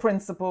core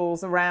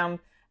principles around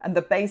and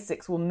the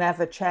basics will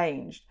never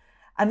change.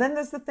 And then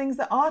there's the things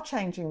that are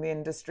changing the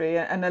industry.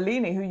 And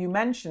Eleni, who you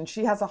mentioned,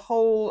 she has a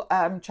whole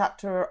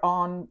chapter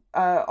on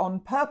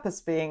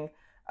purpose being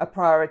a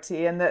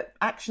priority, and that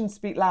actions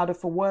speak louder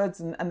for words,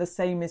 and the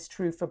same is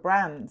true for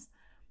brands.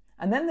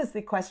 And then there's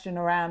the question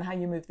around how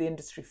you move the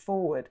industry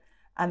forward.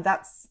 And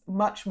that's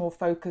much more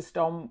focused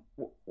on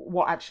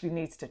what actually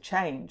needs to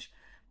change.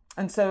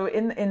 And so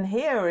in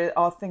here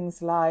are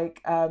things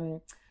like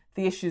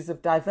the issues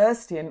of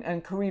diversity,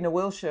 and Karina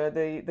Wilshire,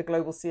 the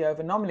global CEO of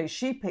Anomaly,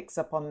 she picks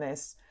up on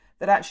this,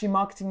 that actually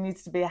marketing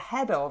needs to be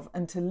ahead of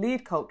and to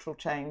lead cultural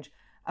change,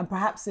 and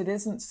perhaps it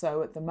isn't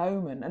so at the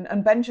moment.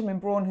 And Benjamin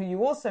Braun, who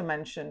you also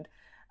mentioned,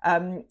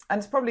 and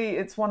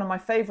it's one of my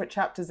favorite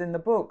chapters in the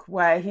book,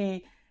 where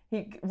he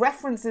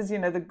references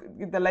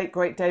the late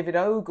great David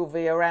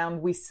Ogilvy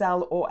around we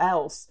sell or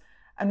else,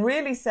 and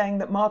really saying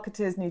that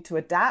marketers need to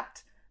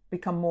adapt,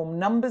 become more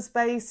numbers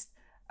based,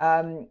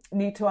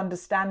 need to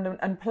understand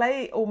and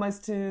play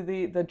almost to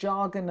the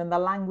jargon and the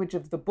language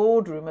of the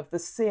boardroom, of the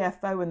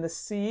CFO and the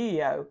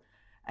CEO.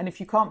 And if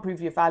you can't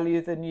prove your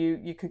value, then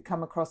you could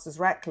come across as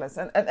reckless.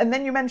 And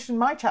then you mentioned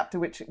my chapter,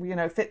 which, you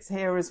know, fits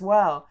here as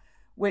well,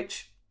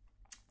 which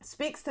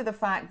speaks to the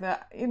fact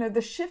that, you know, the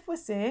shift we're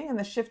seeing and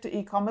the shift to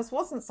e-commerce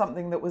wasn't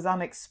something that was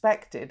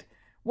unexpected.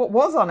 What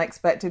was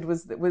unexpected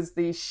was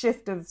the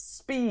shift of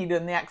speed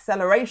and the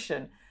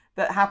acceleration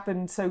that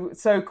happened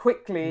so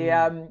quickly.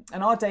 And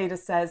our data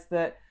says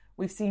that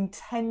we've seen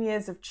 10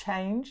 years of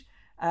change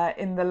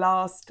in the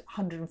last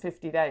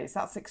 150 days.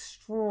 That's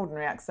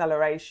extraordinary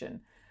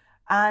acceleration.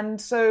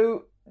 And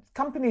so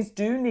companies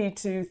do need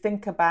to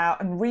think about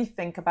and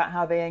rethink about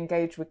how they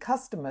engage with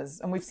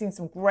customers. And we've seen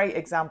some great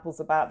examples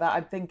about that.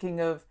 I'm thinking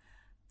of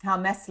how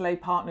Nestle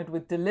partnered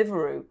with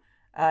Deliveroo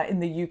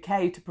in the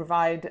UK to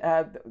provide,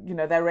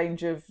 their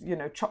range of,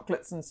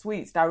 chocolates and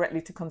sweets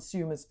directly to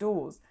consumers'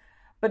 doors.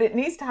 But it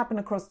needs to happen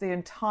across the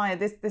entire,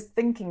 this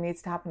thinking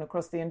needs to happen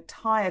across the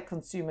entire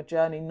consumer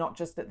journey, not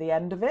just at the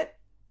end of it.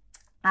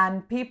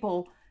 And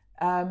people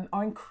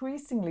are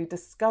increasingly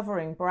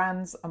discovering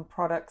brands and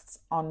products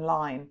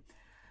online.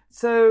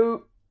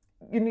 So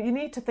you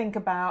need to think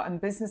about,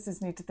 and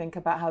businesses need to think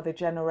about how they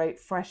generate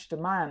fresh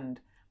demand.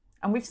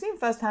 And we've seen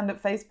firsthand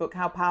at Facebook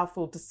how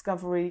powerful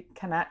discovery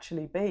can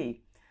actually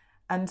be.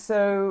 And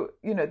so,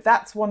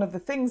 that's one of the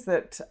things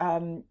that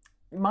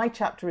my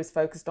chapter is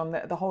focused on,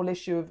 the whole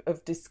issue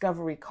of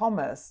discovery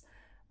commerce,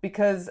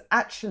 because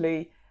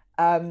actually,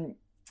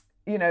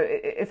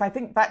 if I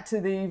think back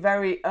to the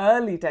very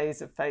early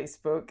days of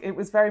Facebook, it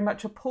was very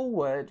much a pull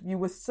word. You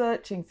were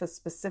searching for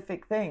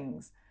specific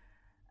things.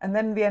 And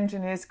then the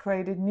engineers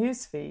created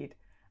Newsfeed,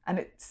 and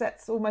it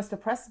sets almost a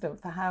precedent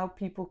for how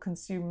people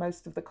consume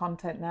most of the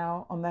content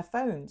now on their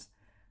phones.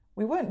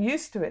 We weren't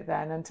used to it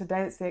then, and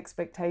today it's the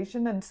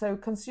expectation. And so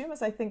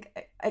consumers, I think,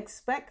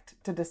 expect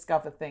to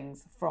discover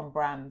things from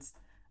brands,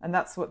 and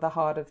that's what the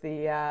heart of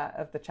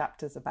the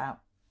chapter's about.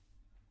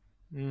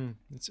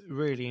 It's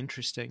really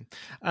interesting.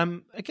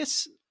 I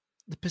guess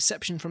the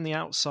perception from the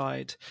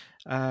outside,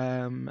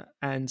 and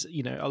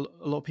a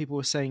lot of people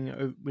were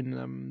saying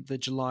when the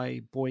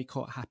July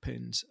boycott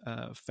happened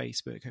of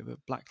Facebook over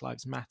Black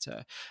Lives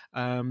Matter,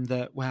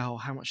 that, well,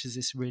 how much is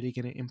this really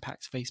going to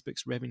impact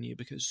Facebook's revenue?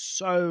 Because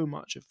so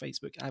much of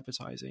Facebook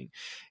advertising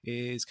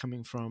is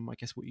coming from, I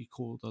guess, what you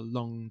call the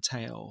long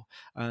tail,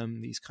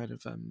 these kind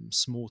of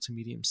small to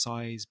medium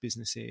sized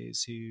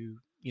businesses who,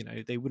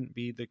 they wouldn't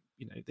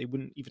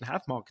even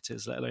have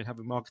marketers, let alone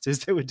having marketers.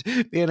 They would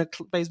be in a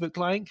Facebook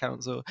client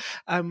council.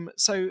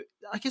 So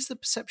I guess the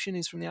perception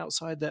is from the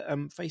outside that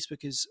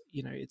Facebook is,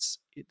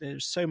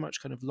 there's so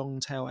much kind of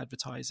long tail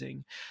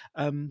advertising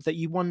that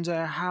you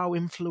wonder how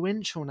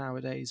influential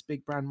nowadays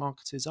big brand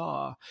marketers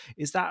are.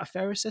 Is that a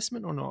fair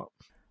assessment or not?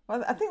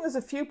 Well, I think there's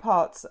a few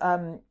parts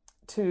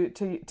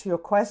to your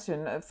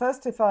question.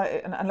 First,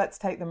 and let's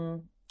take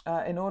them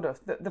in order.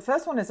 The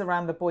first one is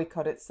around the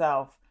boycott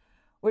itself,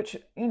 which,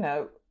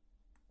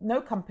 no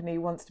company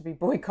wants to be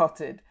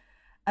boycotted.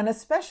 And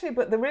especially,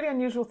 but the really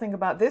unusual thing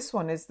about this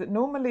one is that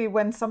normally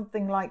when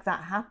something like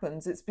that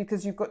happens, it's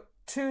because you've got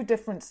two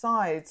different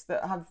sides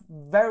that have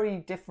very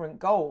different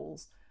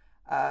goals.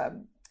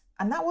 And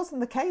that wasn't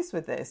the case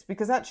with this,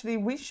 because actually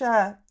we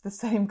share the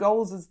same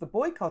goals as the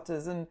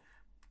boycotters. And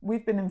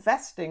we've been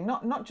investing,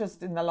 not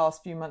just in the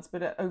last few months,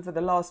 but over the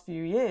last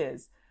few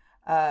years,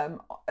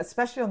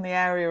 especially on the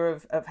area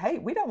of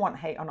hate. We don't want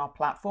hate on our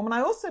platform. And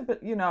I also,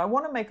 I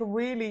want to make a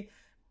really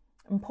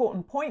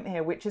important point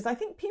here, which is I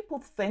think people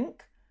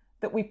think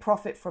that we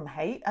profit from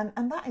hate,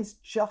 and that is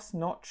just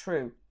not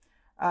true.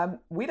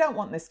 We don't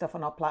want this stuff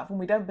on our platform.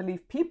 We don't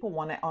believe people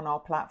want it on our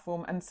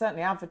platform, and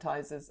certainly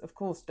advertisers, of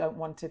course, don't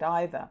want it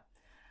either.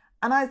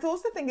 And I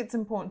also think it's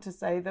important to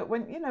say that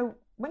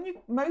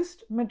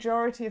most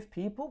majority of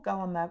people go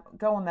on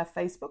their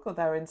Facebook or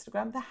their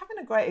Instagram, they're having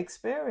a great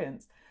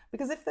experience.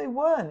 Because if they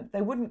weren't,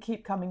 they wouldn't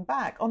keep coming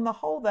back. On the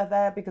whole, they're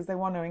there because they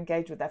want to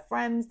engage with their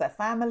friends, their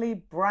family,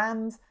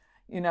 brands,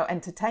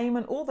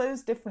 entertainment, all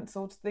those different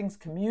sorts of things,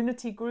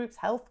 community groups,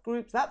 health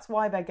groups. That's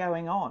why they're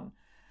going on.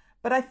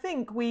 But I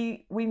think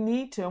we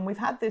need to, and we've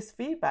had this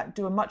feedback,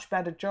 do a much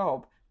better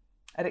job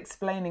at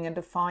explaining and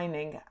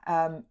defining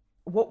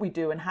what we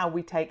do and how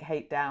we take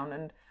hate down.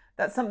 And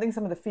that's some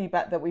of the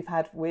feedback that we've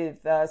had with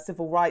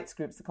civil rights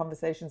groups, the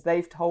conversations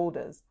they've told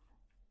us.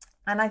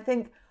 And I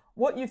think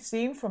what you've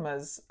seen from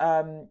us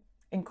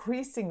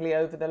increasingly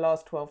over the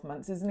last 12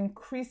 months is an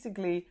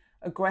increasingly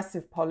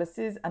aggressive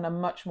policies and a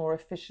much more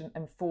efficient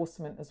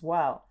enforcement as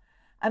well.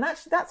 And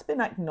actually that's been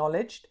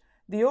acknowledged.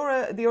 The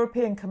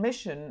European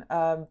Commission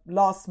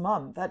last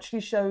month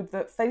actually showed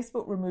that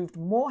Facebook removed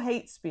more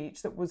hate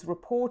speech that was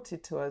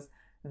reported to us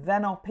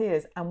than our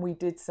peers, and we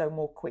did so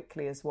more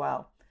quickly as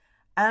well.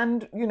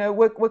 And,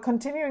 we're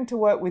continuing to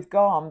work with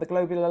GARM, the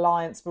Global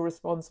Alliance for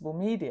Responsible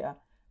Media,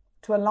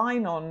 to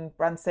align on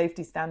brand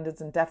safety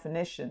standards and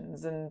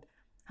definitions and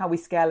how we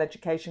scale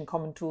education,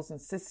 common tools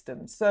and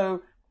systems.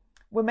 So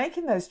we're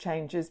making those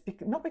changes,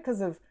 not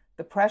because of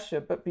the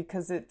pressure, but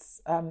because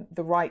it's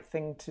the right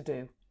thing to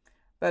do.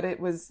 But it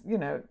was,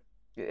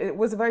 it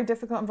was a very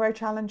difficult and very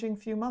challenging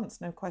few months,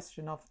 no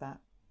question of that.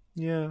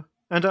 Yeah.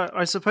 And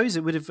I suppose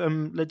it would have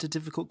led to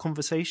difficult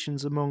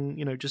conversations among,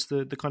 just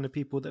the kind of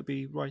people that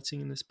be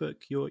writing in this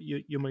book,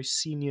 your most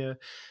senior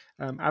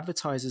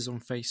advertisers on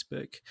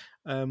Facebook.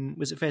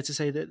 Was it fair to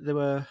say that there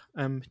were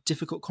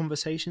difficult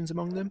conversations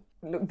among them?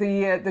 Look,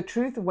 the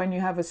truth of when you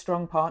have a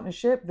strong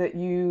partnership,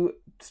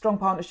 strong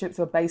partnerships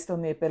are based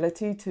on the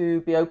ability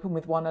to be open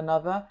with one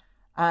another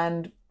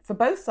and for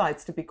both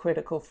sides to be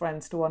critical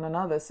friends to one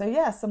another. So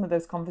yeah, some of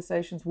those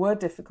conversations were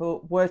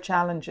difficult, were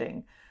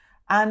challenging.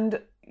 And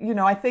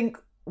I think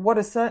what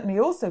has certainly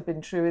also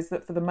been true is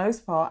that for the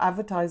most part,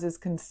 advertisers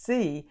can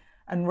see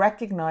and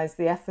recognize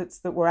the efforts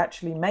that we're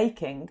actually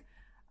making,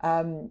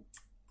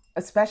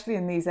 especially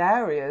in these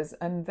areas,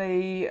 and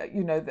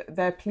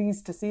they're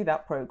pleased to see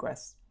that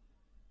progress.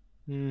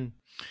 Mm.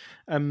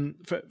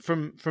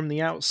 From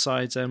the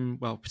outside,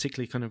 well,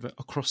 particularly kind of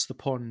across the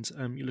pond,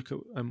 you look at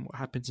what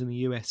happens in the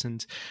US,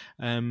 and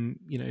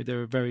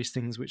there are various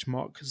things which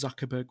Mark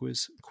Zuckerberg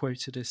was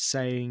quoted as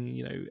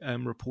saying,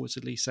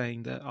 reportedly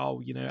saying that,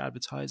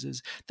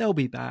 advertisers, they'll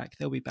be back,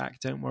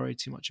 don't worry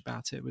too much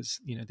about it, was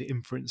the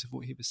inference of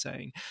what he was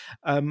saying.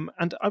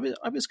 And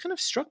I was kind of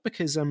struck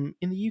because in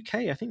the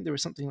UK, I think there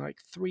was something like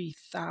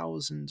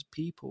 3,000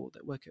 people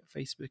that work at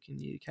Facebook in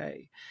the UK.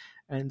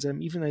 And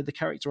even though the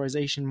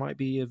characterization might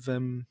be of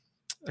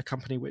a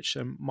company which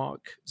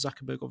Mark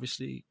Zuckerberg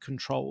obviously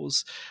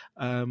controls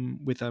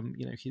with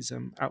his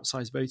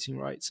outsized voting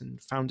rights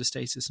and founder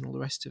status and all the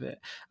rest of it,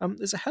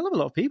 there's a hell of a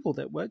lot of people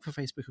that work for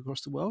Facebook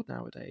across the world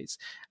nowadays.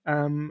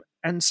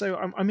 And so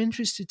I'm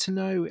interested to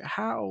know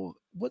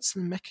what's the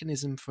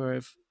mechanism for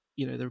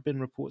there have been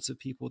reports of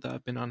people that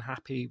have been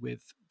unhappy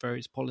with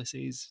various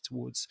policies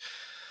towards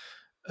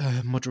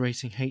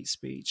moderating hate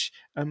speech.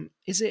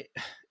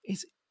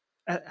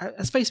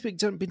 Has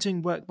Facebook been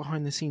doing work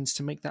behind the scenes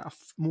to make that a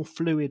more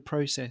fluid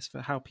process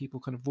for how people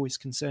kind of voice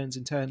concerns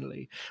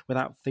internally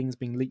without things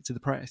being leaked to the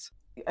press?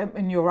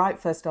 And you're right,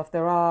 first off,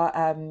 there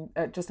are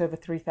just over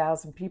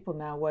 3,000 people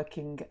now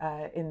working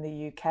in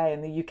the UK,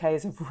 and the UK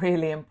is a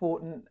really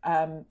important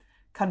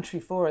country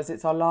for us.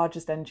 It's our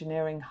largest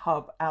engineering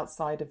hub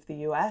outside of the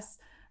US,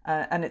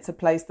 and it's a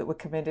place that we're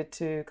committed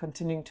to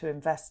continuing to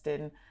invest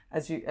in,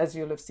 as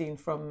you'll have seen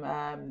from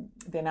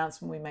the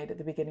announcement we made at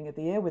the beginning of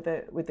the year with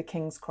the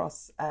King's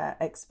Cross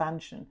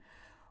expansion.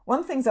 One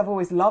of the things I've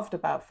always loved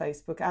about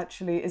Facebook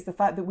actually is the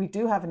fact that we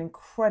do have an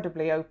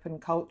incredibly open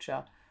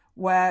culture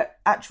where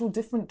actual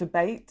different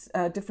debates,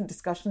 different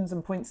discussions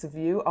and points of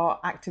view are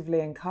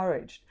actively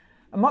encouraged.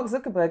 And Mark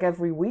Zuckerberg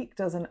every week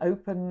does an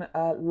open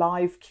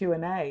live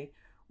Q&A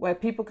where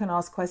people can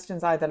ask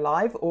questions either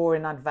live or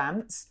in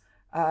advance.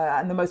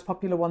 And the most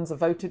popular ones are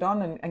voted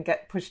on and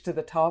get pushed to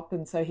the top.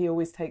 And so he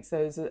always takes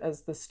those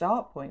as the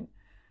start point.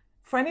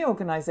 For any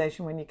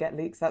organization, when you get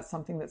leaks, that's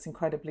something that's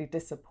incredibly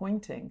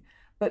disappointing.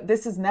 But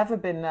this has never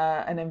been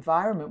an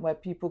environment where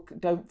people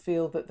don't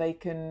feel that they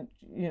can,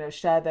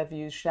 share their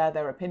views, share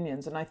their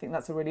opinions. And I think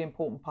that's a really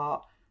important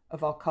part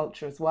of our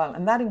culture as well.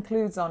 And that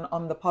includes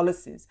on the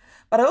policies.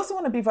 But I also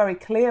want to be very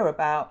clear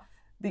about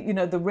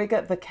the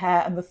rigor, the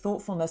care and the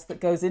thoughtfulness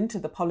that goes into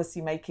the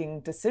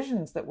policy-making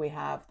decisions that we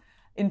have,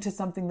 into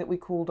something that we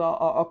called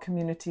our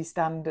community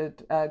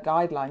standard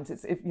guidelines.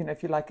 It's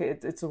if you like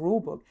it's a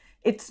rule book.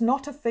 It's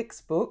not a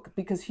fixed book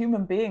because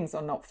human beings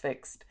are not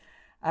fixed.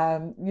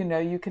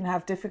 You can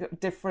have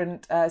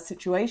different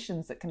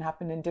situations that can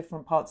happen in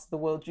different parts of the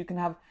world. You can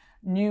have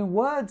new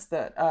words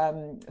that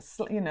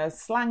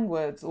slang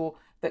words or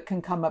that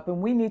can come up,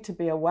 and we need to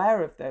be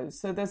aware of those.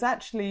 So there's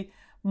actually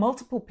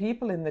multiple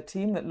people in the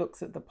team that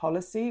looks at the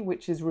policy,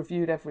 which is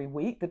reviewed every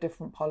week, the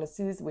different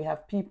policies. We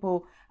have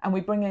people, and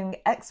we bring in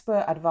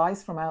expert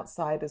advice from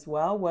outside as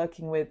well,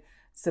 working with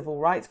civil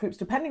rights groups,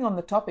 depending on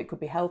the topic. Could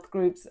be health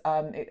groups.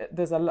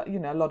 There's a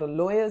lot of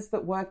lawyers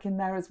that work in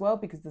there as well,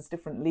 because there's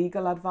different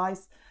legal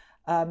advice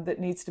that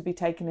needs to be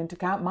taken into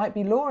account. Might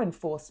be law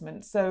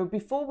enforcement. So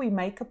before we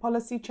make a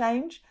policy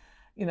change,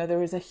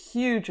 there is a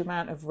huge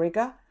amount of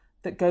rigor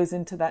that goes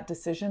into that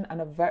decision,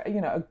 and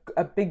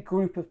a big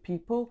group of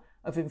people,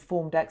 of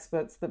informed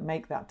experts that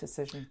make that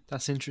decision.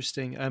 That's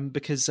interesting,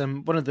 because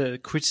one of the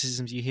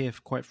criticisms you hear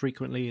quite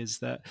frequently is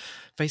that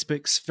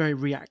Facebook's very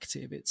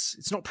reactive.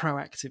 It's not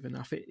proactive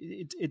enough.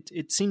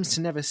 It seems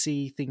to never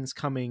see things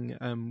coming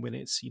when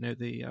it's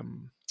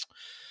that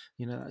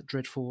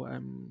dreadful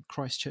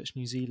Christchurch,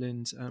 New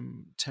Zealand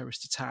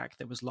terrorist attack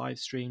that was live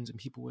streamed and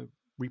people were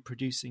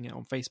reproducing it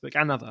on Facebook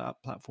and other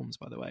platforms,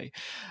 by the way.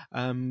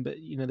 But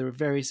there are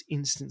various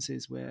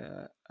instances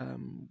where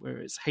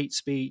it's hate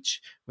speech,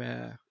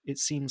 where it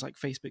seems like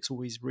Facebook's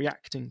always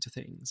reacting to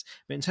things.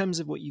 But in terms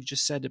of what you've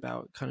just said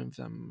about kind of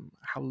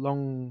how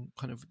long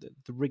kind of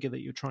the rigor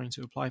that you're trying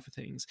to apply for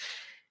things,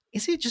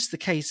 is it just the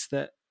case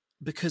that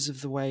because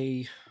of the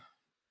way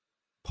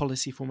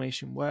policy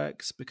formation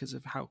works, because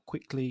of how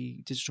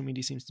quickly digital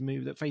media seems to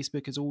move, that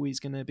Facebook is always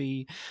going to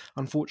be,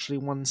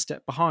 unfortunately, one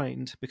step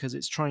behind because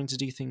it's trying to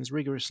do things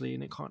rigorously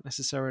and it can't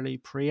necessarily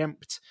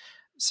preempt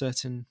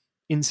certain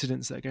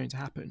incidents that are going to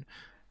happen?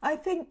 I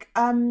think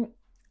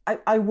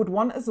I would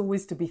want us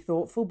always to be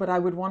thoughtful, but I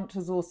would want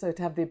us also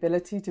to have the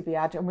ability to be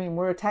agile. I mean,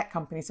 we're a tech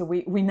company, so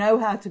we know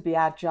how to be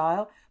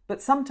agile,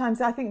 but sometimes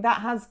I think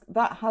that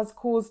has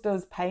caused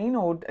us pain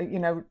or,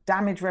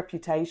 damage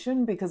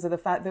reputation because of the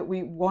fact that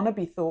we want to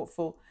be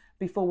thoughtful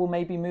before we'll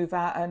maybe move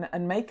out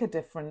and make a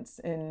difference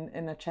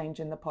in a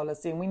change in the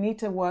policy. And we need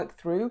to work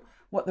through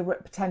what the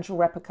potential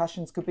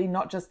repercussions could be,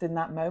 not just in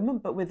that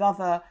moment, but with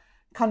other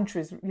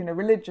countries,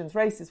 religions,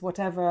 races,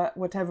 whatever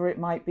it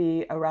might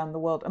be around the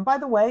world. And by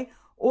the way,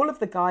 all of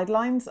the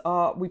guidelines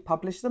we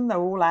publish them, they're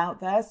all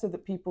out there so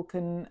that people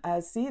can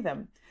see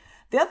them.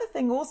 The other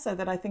thing also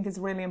that I think is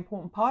a really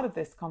important part of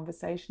this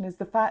conversation is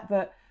the fact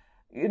that,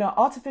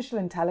 artificial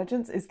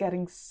intelligence is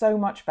getting so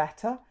much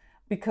better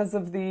because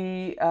of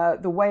the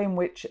way in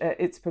which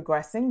it's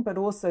progressing, but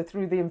also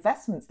through the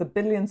investments, the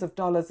billions of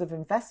dollars of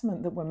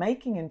investment that we're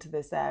making into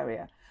this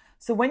area.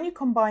 So when you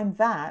combine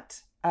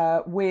that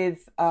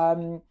with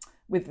the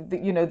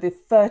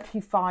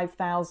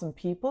 35,000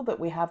 people that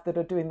we have that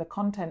are doing the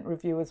content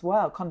review as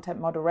well, content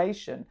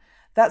moderation,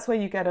 that's where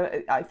you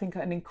get, I think,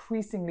 an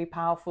increasingly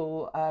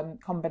powerful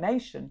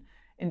combination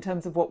in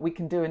terms of what we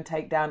can do and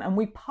take down. And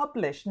we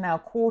publish now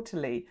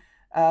quarterly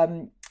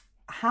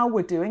how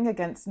we're doing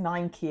against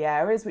 9 key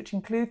areas, which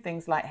include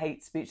things like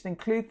hate speech,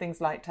 include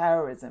things like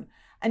terrorism.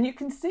 And you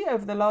can see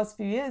over the last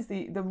few years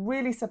the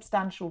really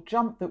substantial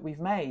jump that we've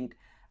made,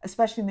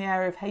 especially in the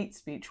area of hate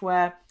speech,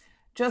 where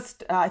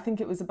just, I think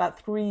it was about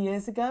 3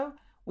 years ago,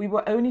 we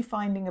were only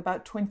finding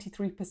about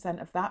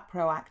 23% of that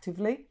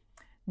proactively.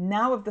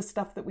 Now of the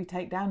stuff that we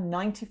take down,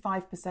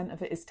 95%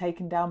 of it is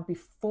taken down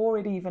before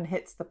it even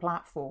hits the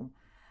platform.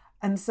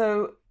 And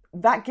so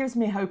that gives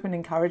me hope and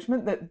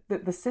encouragement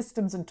that the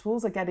systems and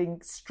tools are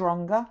getting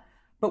stronger,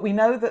 but we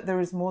know that there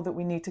is more that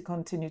we need to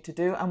continue to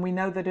do. And we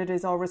know that it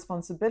is our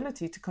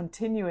responsibility to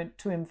continue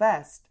to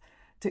invest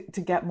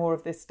to get more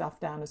of this stuff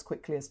down as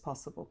quickly as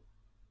possible.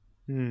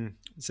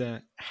 There's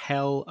a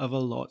hell of a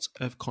lot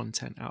of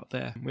content out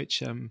there,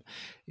 which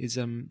is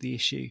the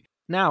issue.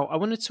 Now, I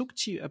want to talk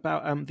to you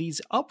about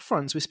these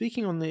upfronts. We're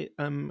speaking on the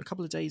a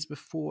couple of days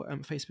before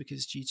Facebook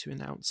is due to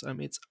announce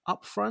its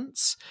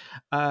upfronts.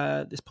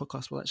 This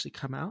podcast will actually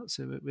come out,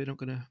 so we're not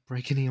going to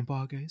break any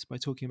embargoes by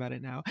talking about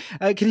it now.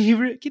 Can you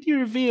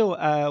reveal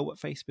what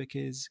Facebook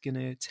is going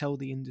to tell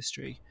the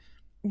industry?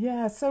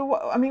 Yeah, so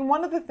I mean,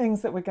 one of the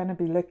things that we're going to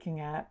be looking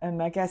at,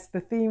 and I guess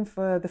the theme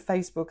for the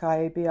Facebook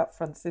IAB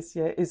upfronts this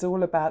year is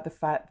all about the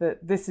fact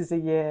that this is a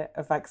year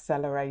of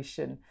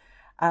acceleration.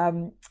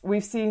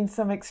 We've seen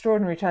some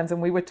extraordinary trends,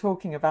 and we were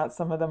talking about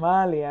some of them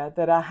earlier,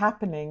 that are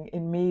happening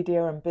in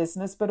media and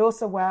business, but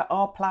also where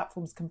our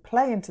platforms can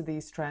play into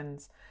these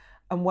trends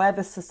and where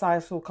the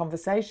societal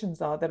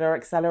conversations are that are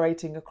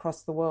accelerating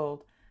across the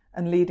world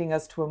and leading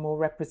us to a more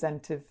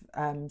representative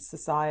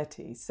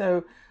society.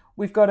 So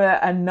we've got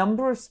a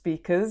number of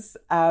speakers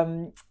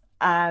and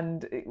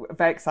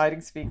very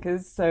exciting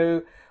speakers.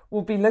 So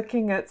we'll be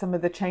looking at some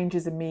of the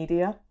changes in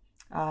media,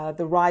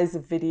 the rise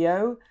of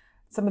video,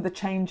 some of the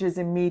changes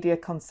in media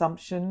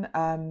consumption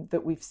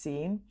that we've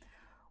seen.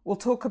 We'll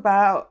talk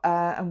about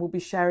and we'll be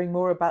sharing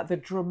more about the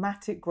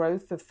dramatic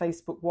growth of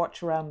Facebook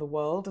Watch around the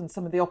world and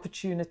some of the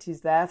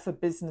opportunities there for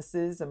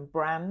businesses and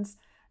brands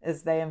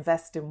as they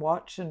invest in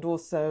Watch and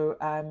also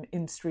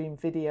in-stream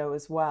video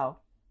as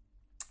well.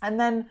 And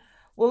then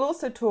we'll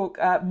also talk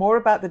more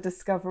about the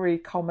discovery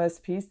commerce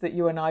piece that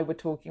you and I were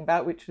talking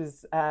about, which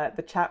was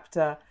the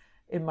chapter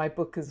in my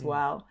book as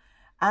well.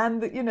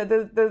 And,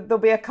 there'll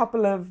be a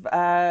couple of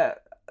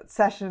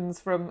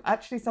sessions from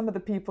actually some of the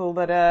people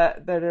that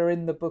are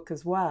in the book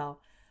as well.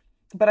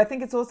 But I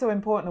think it's also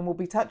important, and we'll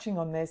be touching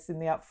on this in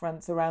the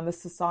upfronts, around the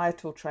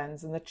societal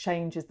trends and the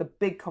changes, the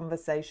big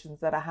conversations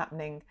that are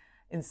happening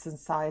in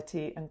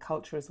society and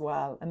culture as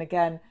well. And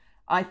again,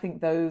 I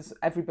think those,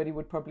 everybody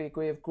would probably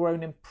agree, have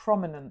grown in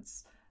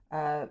prominence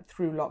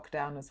through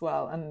lockdown as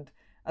well. And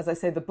as I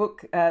say, the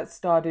book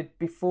started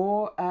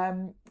before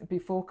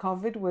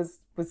COVID was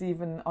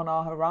even on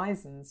our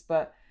horizons.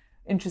 But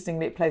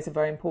interestingly, it plays a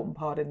very important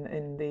part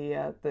in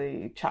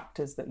the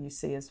chapters that you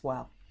see as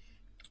well.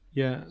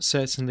 Yeah,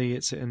 certainly,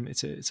 it's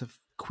a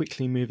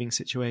quickly moving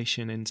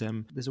situation,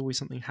 and there's always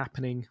something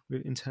happening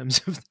in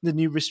terms of the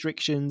new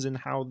restrictions and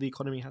how the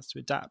economy has to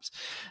adapt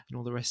and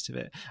all the rest of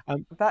it.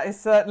 That is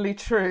certainly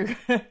true.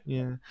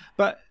 Yeah,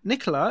 but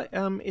Nicola,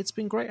 it's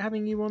been great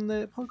having you on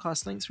the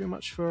podcast. Thanks very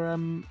much for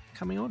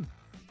coming on.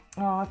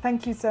 Oh,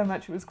 thank you so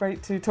much. It was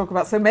great to talk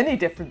about so many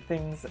different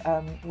things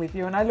with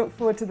you, and I look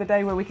forward to the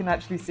day where we can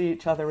actually see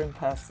each other in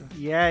person.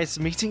 Yes,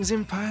 meetings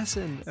in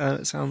person.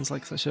 It sounds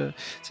like such a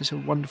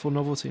wonderful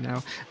novelty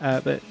now.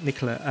 But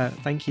Nicola,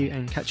 thank you,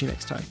 and catch you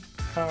next time.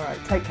 All right,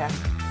 take care.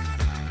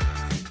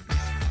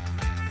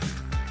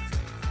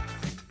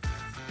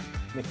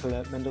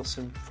 Nicola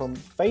Mendelsohn from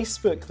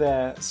Facebook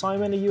there.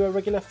 Simon, are you a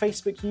regular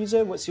Facebook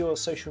user? What's your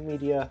social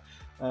media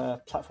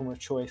platform of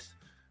choice?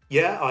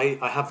 Yeah,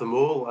 I have them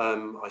all.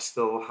 I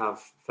still have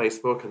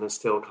Facebook, and I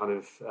still kind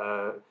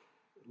of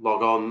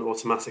log on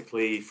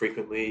automatically,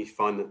 frequently,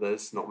 find that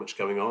there's not much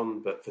going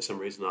on, but for some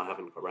reason I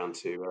haven't got around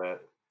to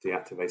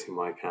deactivating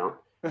my account.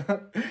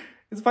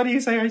 It's funny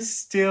you say I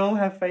still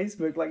have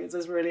Facebook. Like, it's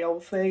this really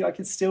old thing. I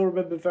can still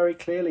remember very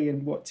clearly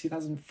in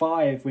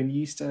 2005 when you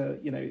used to,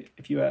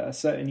 if you were at a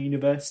certain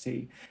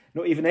university,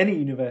 not even any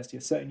university,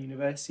 a certain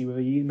university with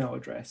an email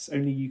address,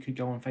 only you could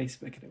go on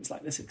Facebook, and it was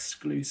like this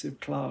exclusive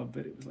club,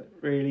 but it was like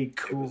really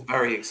cool. It was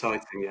very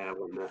exciting, yeah,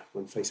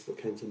 when Facebook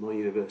came to my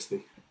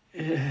university.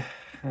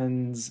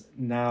 And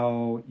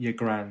now your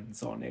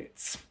grand's on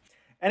it.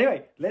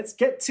 Anyway, let's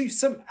get to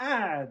some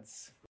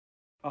ads.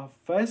 Our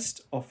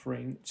first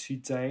offering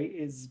today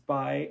is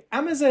by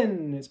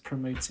Amazon. It's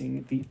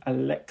promoting the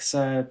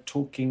Alexa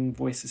talking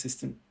voice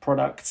assistant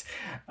product.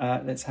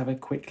 Let's have a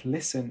quick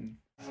listen.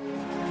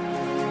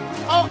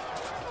 Oh,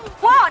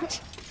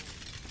 what?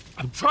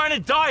 I'm trying to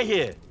die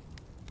here.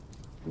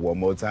 One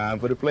more time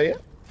for the player?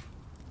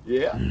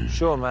 Yeah?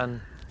 Sure,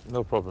 man.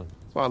 No problem.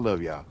 So I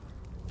love y'all.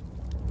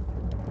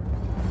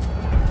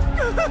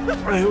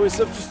 What's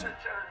up?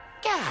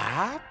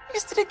 God,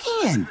 missed it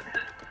again.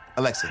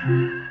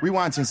 Alexa,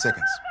 rewind 10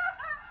 seconds.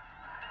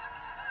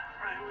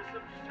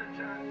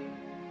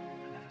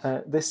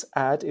 This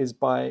ad is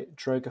by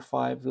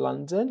Droga5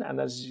 London,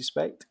 and as you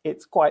expect,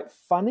 it's quite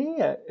funny.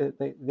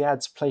 The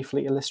ads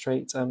playfully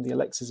illustrate the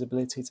Alexa's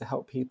ability to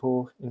help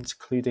people,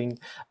 including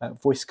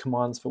voice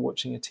commands for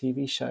watching a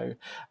TV show.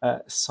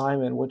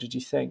 Simon, what did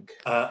you think?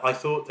 I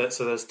thought that,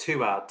 so there's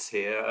two ads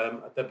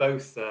here. They're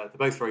both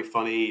very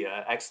funny,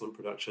 excellent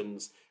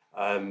productions.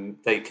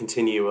 They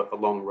continue a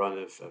long run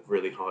of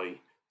really high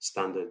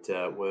standard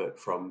work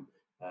from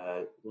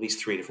at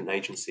least three different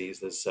agencies.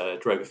 There's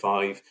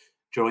Droga5,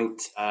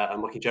 Joint,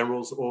 and Lucky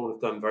Generals. All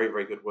have done very,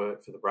 very good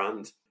work for the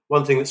brand.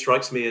 One thing that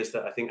strikes me is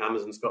that I think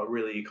Amazon's got a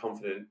really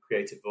confident,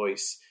 creative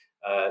voice.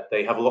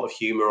 They have a lot of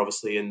humor,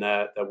 obviously, in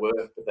their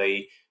work, but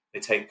they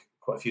take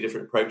quite a few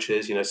different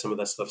approaches. Some of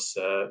their stuff's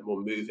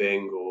more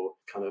moving or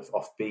kind of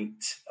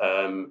offbeat,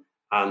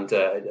 and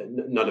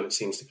none of it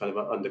seems to kind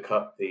of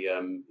undercut the,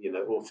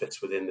 all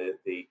fits within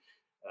the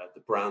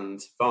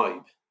brand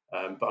vibe.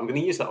 But I'm going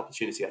to use that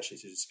opportunity actually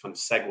to just kind of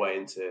segue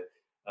into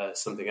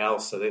something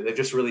else. So they've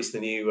just released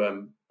the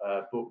new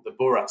the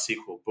Borat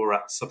sequel,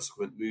 Borat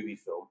subsequent movie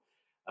film.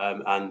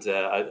 And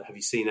have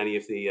you seen any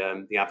of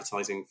the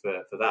advertising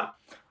for that?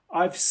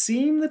 I've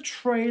seen the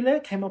trailer,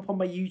 came up on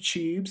my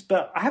YouTubes,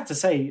 but I have to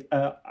say,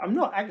 I'm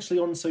not actually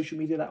on social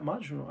media that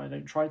much, or I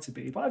don't try to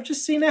be, but I've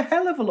just seen a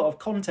hell of a lot of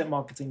content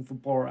marketing for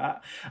Borat,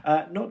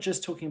 not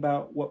just talking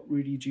about what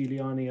Rudy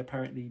Giuliani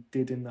apparently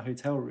did in the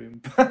hotel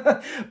room,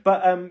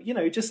 but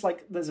just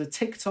like there's a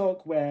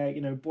TikTok where,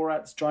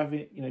 Borat's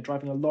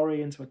driving a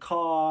lorry into a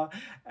car,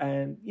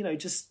 and,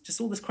 just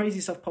all this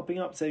crazy stuff popping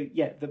up. So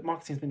yeah, the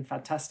marketing's been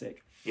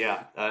fantastic.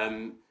 Yeah.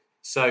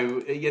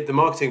 The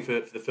marketing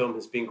for the film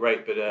has been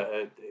great, but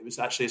it was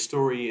actually a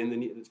story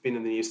that's been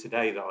in the news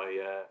today that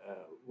I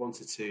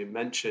wanted to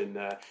mention,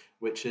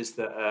 which is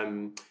that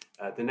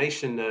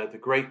the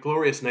great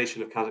glorious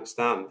nation of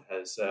Kazakhstan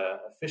has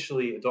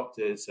officially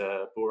adopted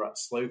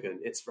Borat's slogan.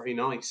 It's very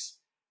nice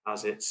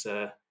as its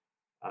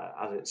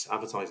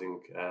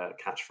advertising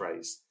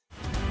catchphrase.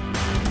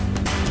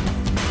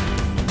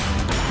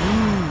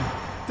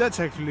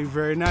 That's actually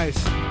very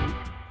nice.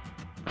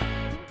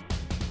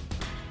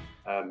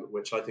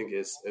 Which I think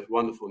is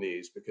wonderful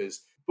news,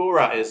 because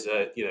Borat is,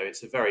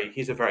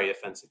 he's a very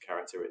offensive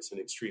character. It's an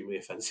extremely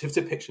offensive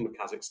depiction of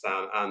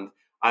Kazakhstan, and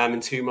I am in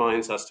two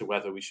minds as to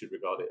whether we should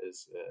regard it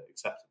as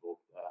acceptable.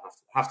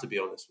 I have to be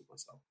honest with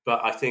myself.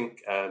 But I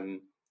think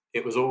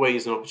it was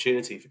always an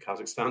opportunity for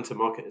Kazakhstan to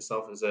market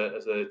itself as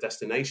a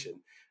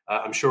destination.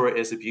 I'm sure it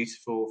is a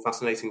beautiful,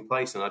 fascinating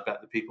place, and I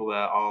bet the people there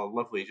are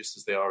lovely, just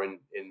as they are in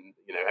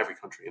every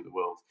country in the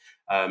world.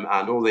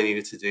 And all they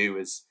needed to do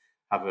was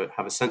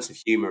have a sense of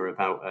humor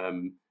about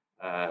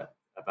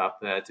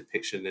their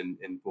depiction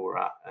in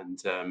Borat, and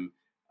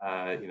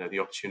the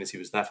opportunity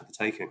was there for the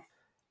taking.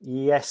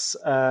 Yes,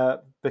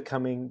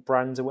 becoming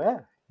brand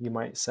aware, you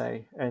might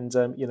say. And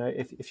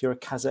if you're a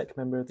Kazakh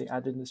member of the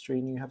ad industry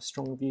and you have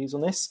strong views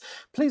on this,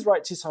 please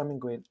write to Simon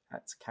Gwynn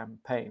at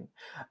Campaign.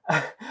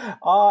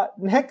 Our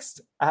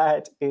next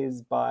ad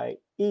is by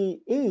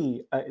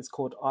EE. It's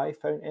called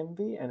iPhone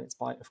Envy, and it's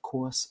by, of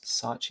course,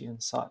 Saatchi &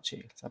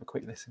 Saatchi. Let's have a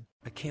quick listen.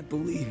 I can't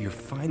believe you're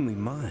finally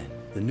mine.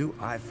 The new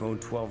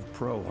iPhone 12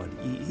 Pro on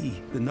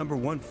EE, the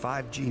 #1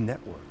 5G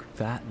network.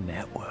 That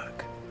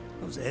network.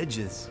 Those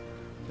edges.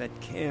 That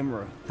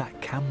camera.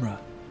 That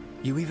camera.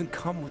 You even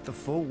come with the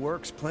full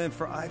works plan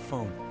for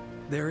iPhone.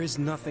 There is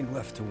nothing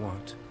left to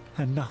want.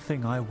 And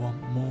nothing I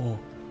want more.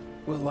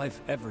 Will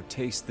life ever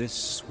taste this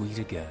sweet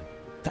again?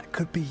 That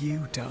could be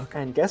you, Doug.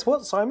 And guess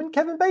what, Simon?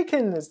 Kevin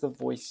Bacon is the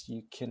voice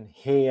you can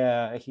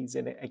hear. He's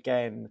in it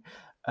again.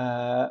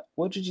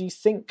 What did you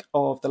think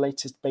of the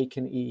latest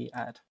Bacon E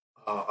ad?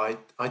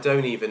 I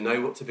don't even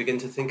know what to begin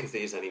to think of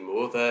these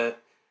anymore.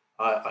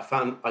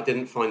 I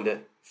didn't find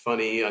it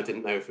funny. I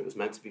didn't know if it was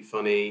meant to be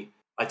funny.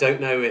 I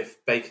don't know if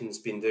Bacon's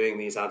been doing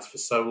these ads for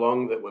so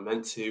long that we're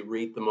meant to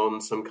read them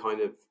on some kind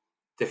of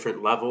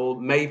different level.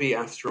 Maybe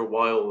after a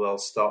while they'll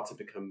start to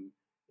become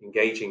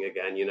engaging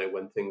again.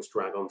 When things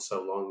drag on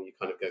so long, you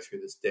kind of go through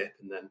this dip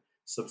and then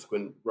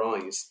subsequent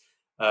rise.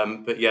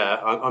 But yeah,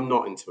 I'm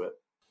not into it.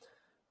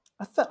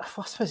 I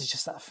suppose it's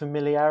just that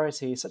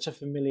familiarity, such a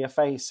familiar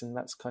face, and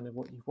that's kind of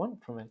what you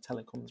want from a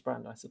telecoms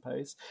brand, I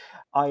suppose.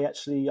 I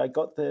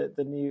got the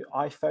new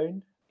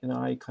iPhone.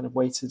 I kind of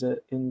waited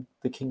in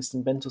the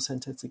Kingston Bentall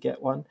Centre to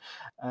get one.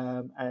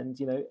 And,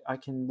 I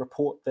can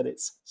report that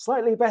it's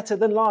slightly better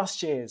than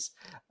last year's.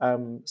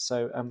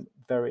 So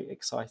very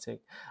exciting.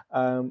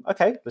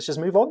 Okay, let's just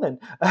move on then.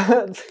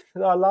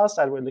 Our last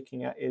ad we're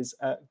looking at is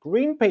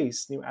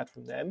Greenpeace, new ad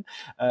from them.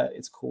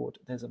 It's called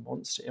There's a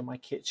Monster in My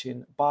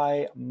Kitchen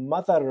by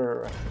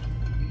Mother.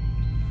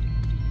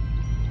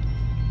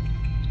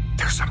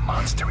 There's a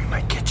monster in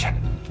my kitchen,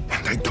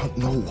 and I don't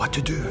know what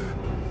to do.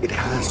 It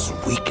has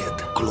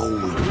wicked,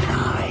 glowing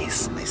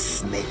eyes and a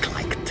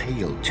snake-like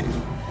tail, too.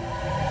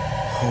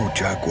 Oh,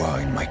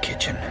 Jaguar in my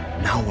kitchen.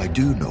 Now I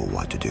do know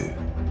what to do.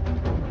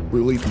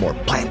 We'll eat more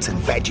plants and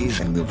veggies,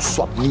 and we'll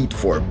swap meat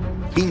for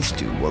bean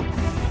stew or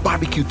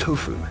barbecue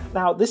tofu.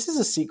 Now, this is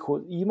a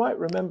sequel. You might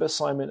remember,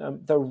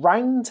 Simon, the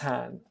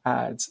Rangtan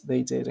ads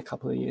they did a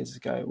couple of years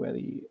ago, where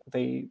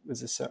they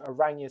was this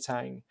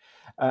orangutan,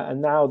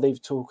 and now they're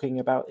talking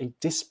about a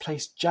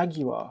displaced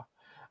jaguar.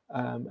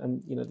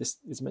 And this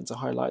is meant to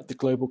highlight the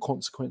global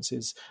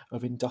consequences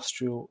of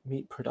industrial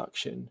meat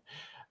production.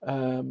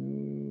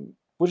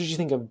 What did you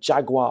think of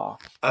Jaguar?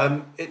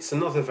 It's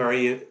another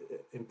very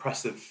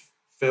impressive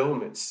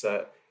film. It's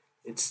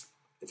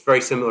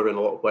very similar in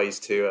a lot of ways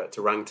to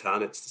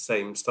Rangtan. It's the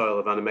same style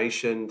of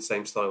animation,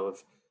 same style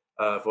of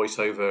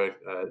voiceover,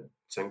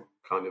 same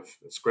kind of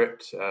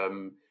script.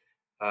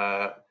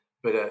 But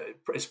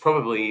it's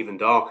probably even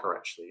darker,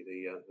 actually.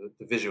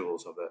 The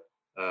visuals of it.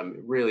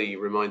 It really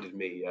reminded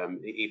me,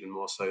 even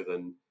more so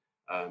than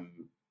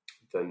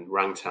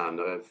Rangtan,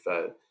 of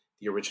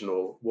the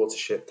original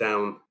Watership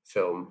Down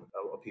film.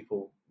 A lot of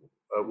people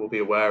will be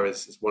aware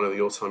is one of the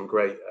all-time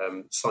great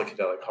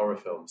psychedelic horror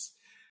films.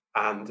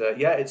 And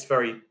it's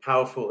very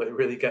powerful. It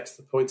really gets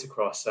the point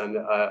across. And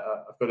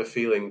I've got a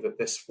feeling that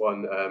this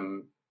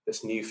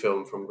new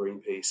film from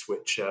Greenpeace,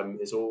 which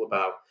is all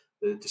about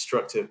the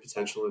destructive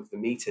potential of the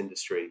meat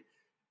industry,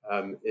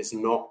 is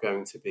not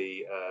going to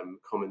be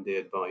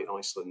commandeered by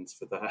Iceland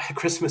for their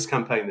Christmas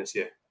campaign this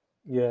year.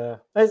 Yeah,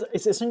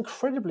 it's an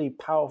incredibly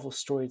powerful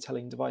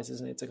storytelling device,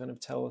 isn't it? To kind of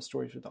tell a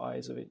story through the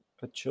eyes of a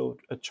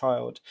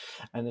child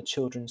and a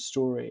children's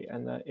story.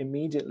 And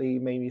immediately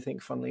made me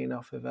think, funnily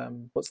enough, of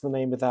what's the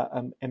name of that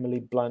Emily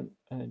Blunt,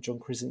 John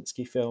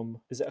Krasinski film?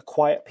 Is it A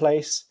Quiet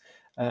Place?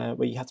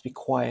 Where you have to be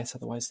quiet,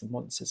 otherwise the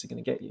monsters are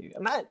going to get you.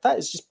 And that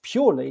is just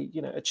purely,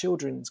 a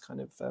children's kind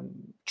of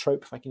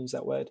trope, if I can use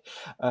that word.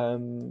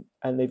 And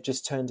they've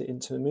just turned it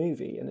into a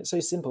movie. And it's so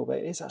simple, but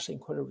it is actually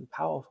incredibly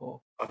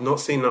powerful. I've not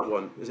seen that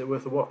one. Is it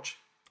worth a watch?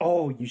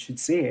 Oh, you should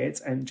see it.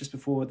 And just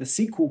before the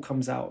sequel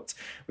comes out,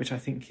 which I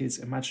think is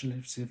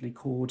imaginatively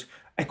called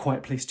A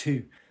Quiet Place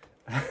 2.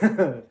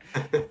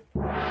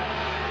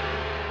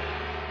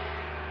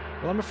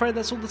 Well, I'm afraid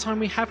that's all the time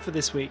we have for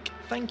this week.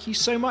 Thank you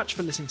so much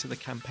for listening to the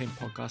Campaign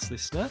podcast,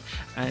 listener.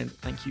 And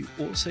thank you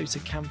also to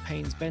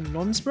Campaign's Ben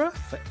Nonsborough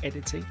for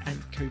editing and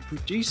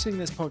co-producing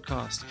this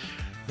podcast.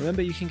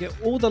 Remember, you can get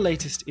all the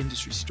latest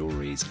industry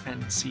stories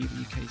and see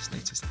the UK's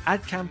latest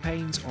ad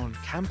campaigns on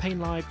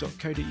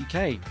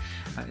campaignlive.co.uk.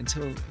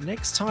 Until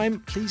next time,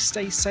 please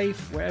stay safe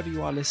wherever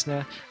you are,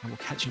 listener, and we'll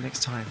catch you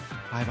next time.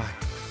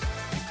 Bye-bye.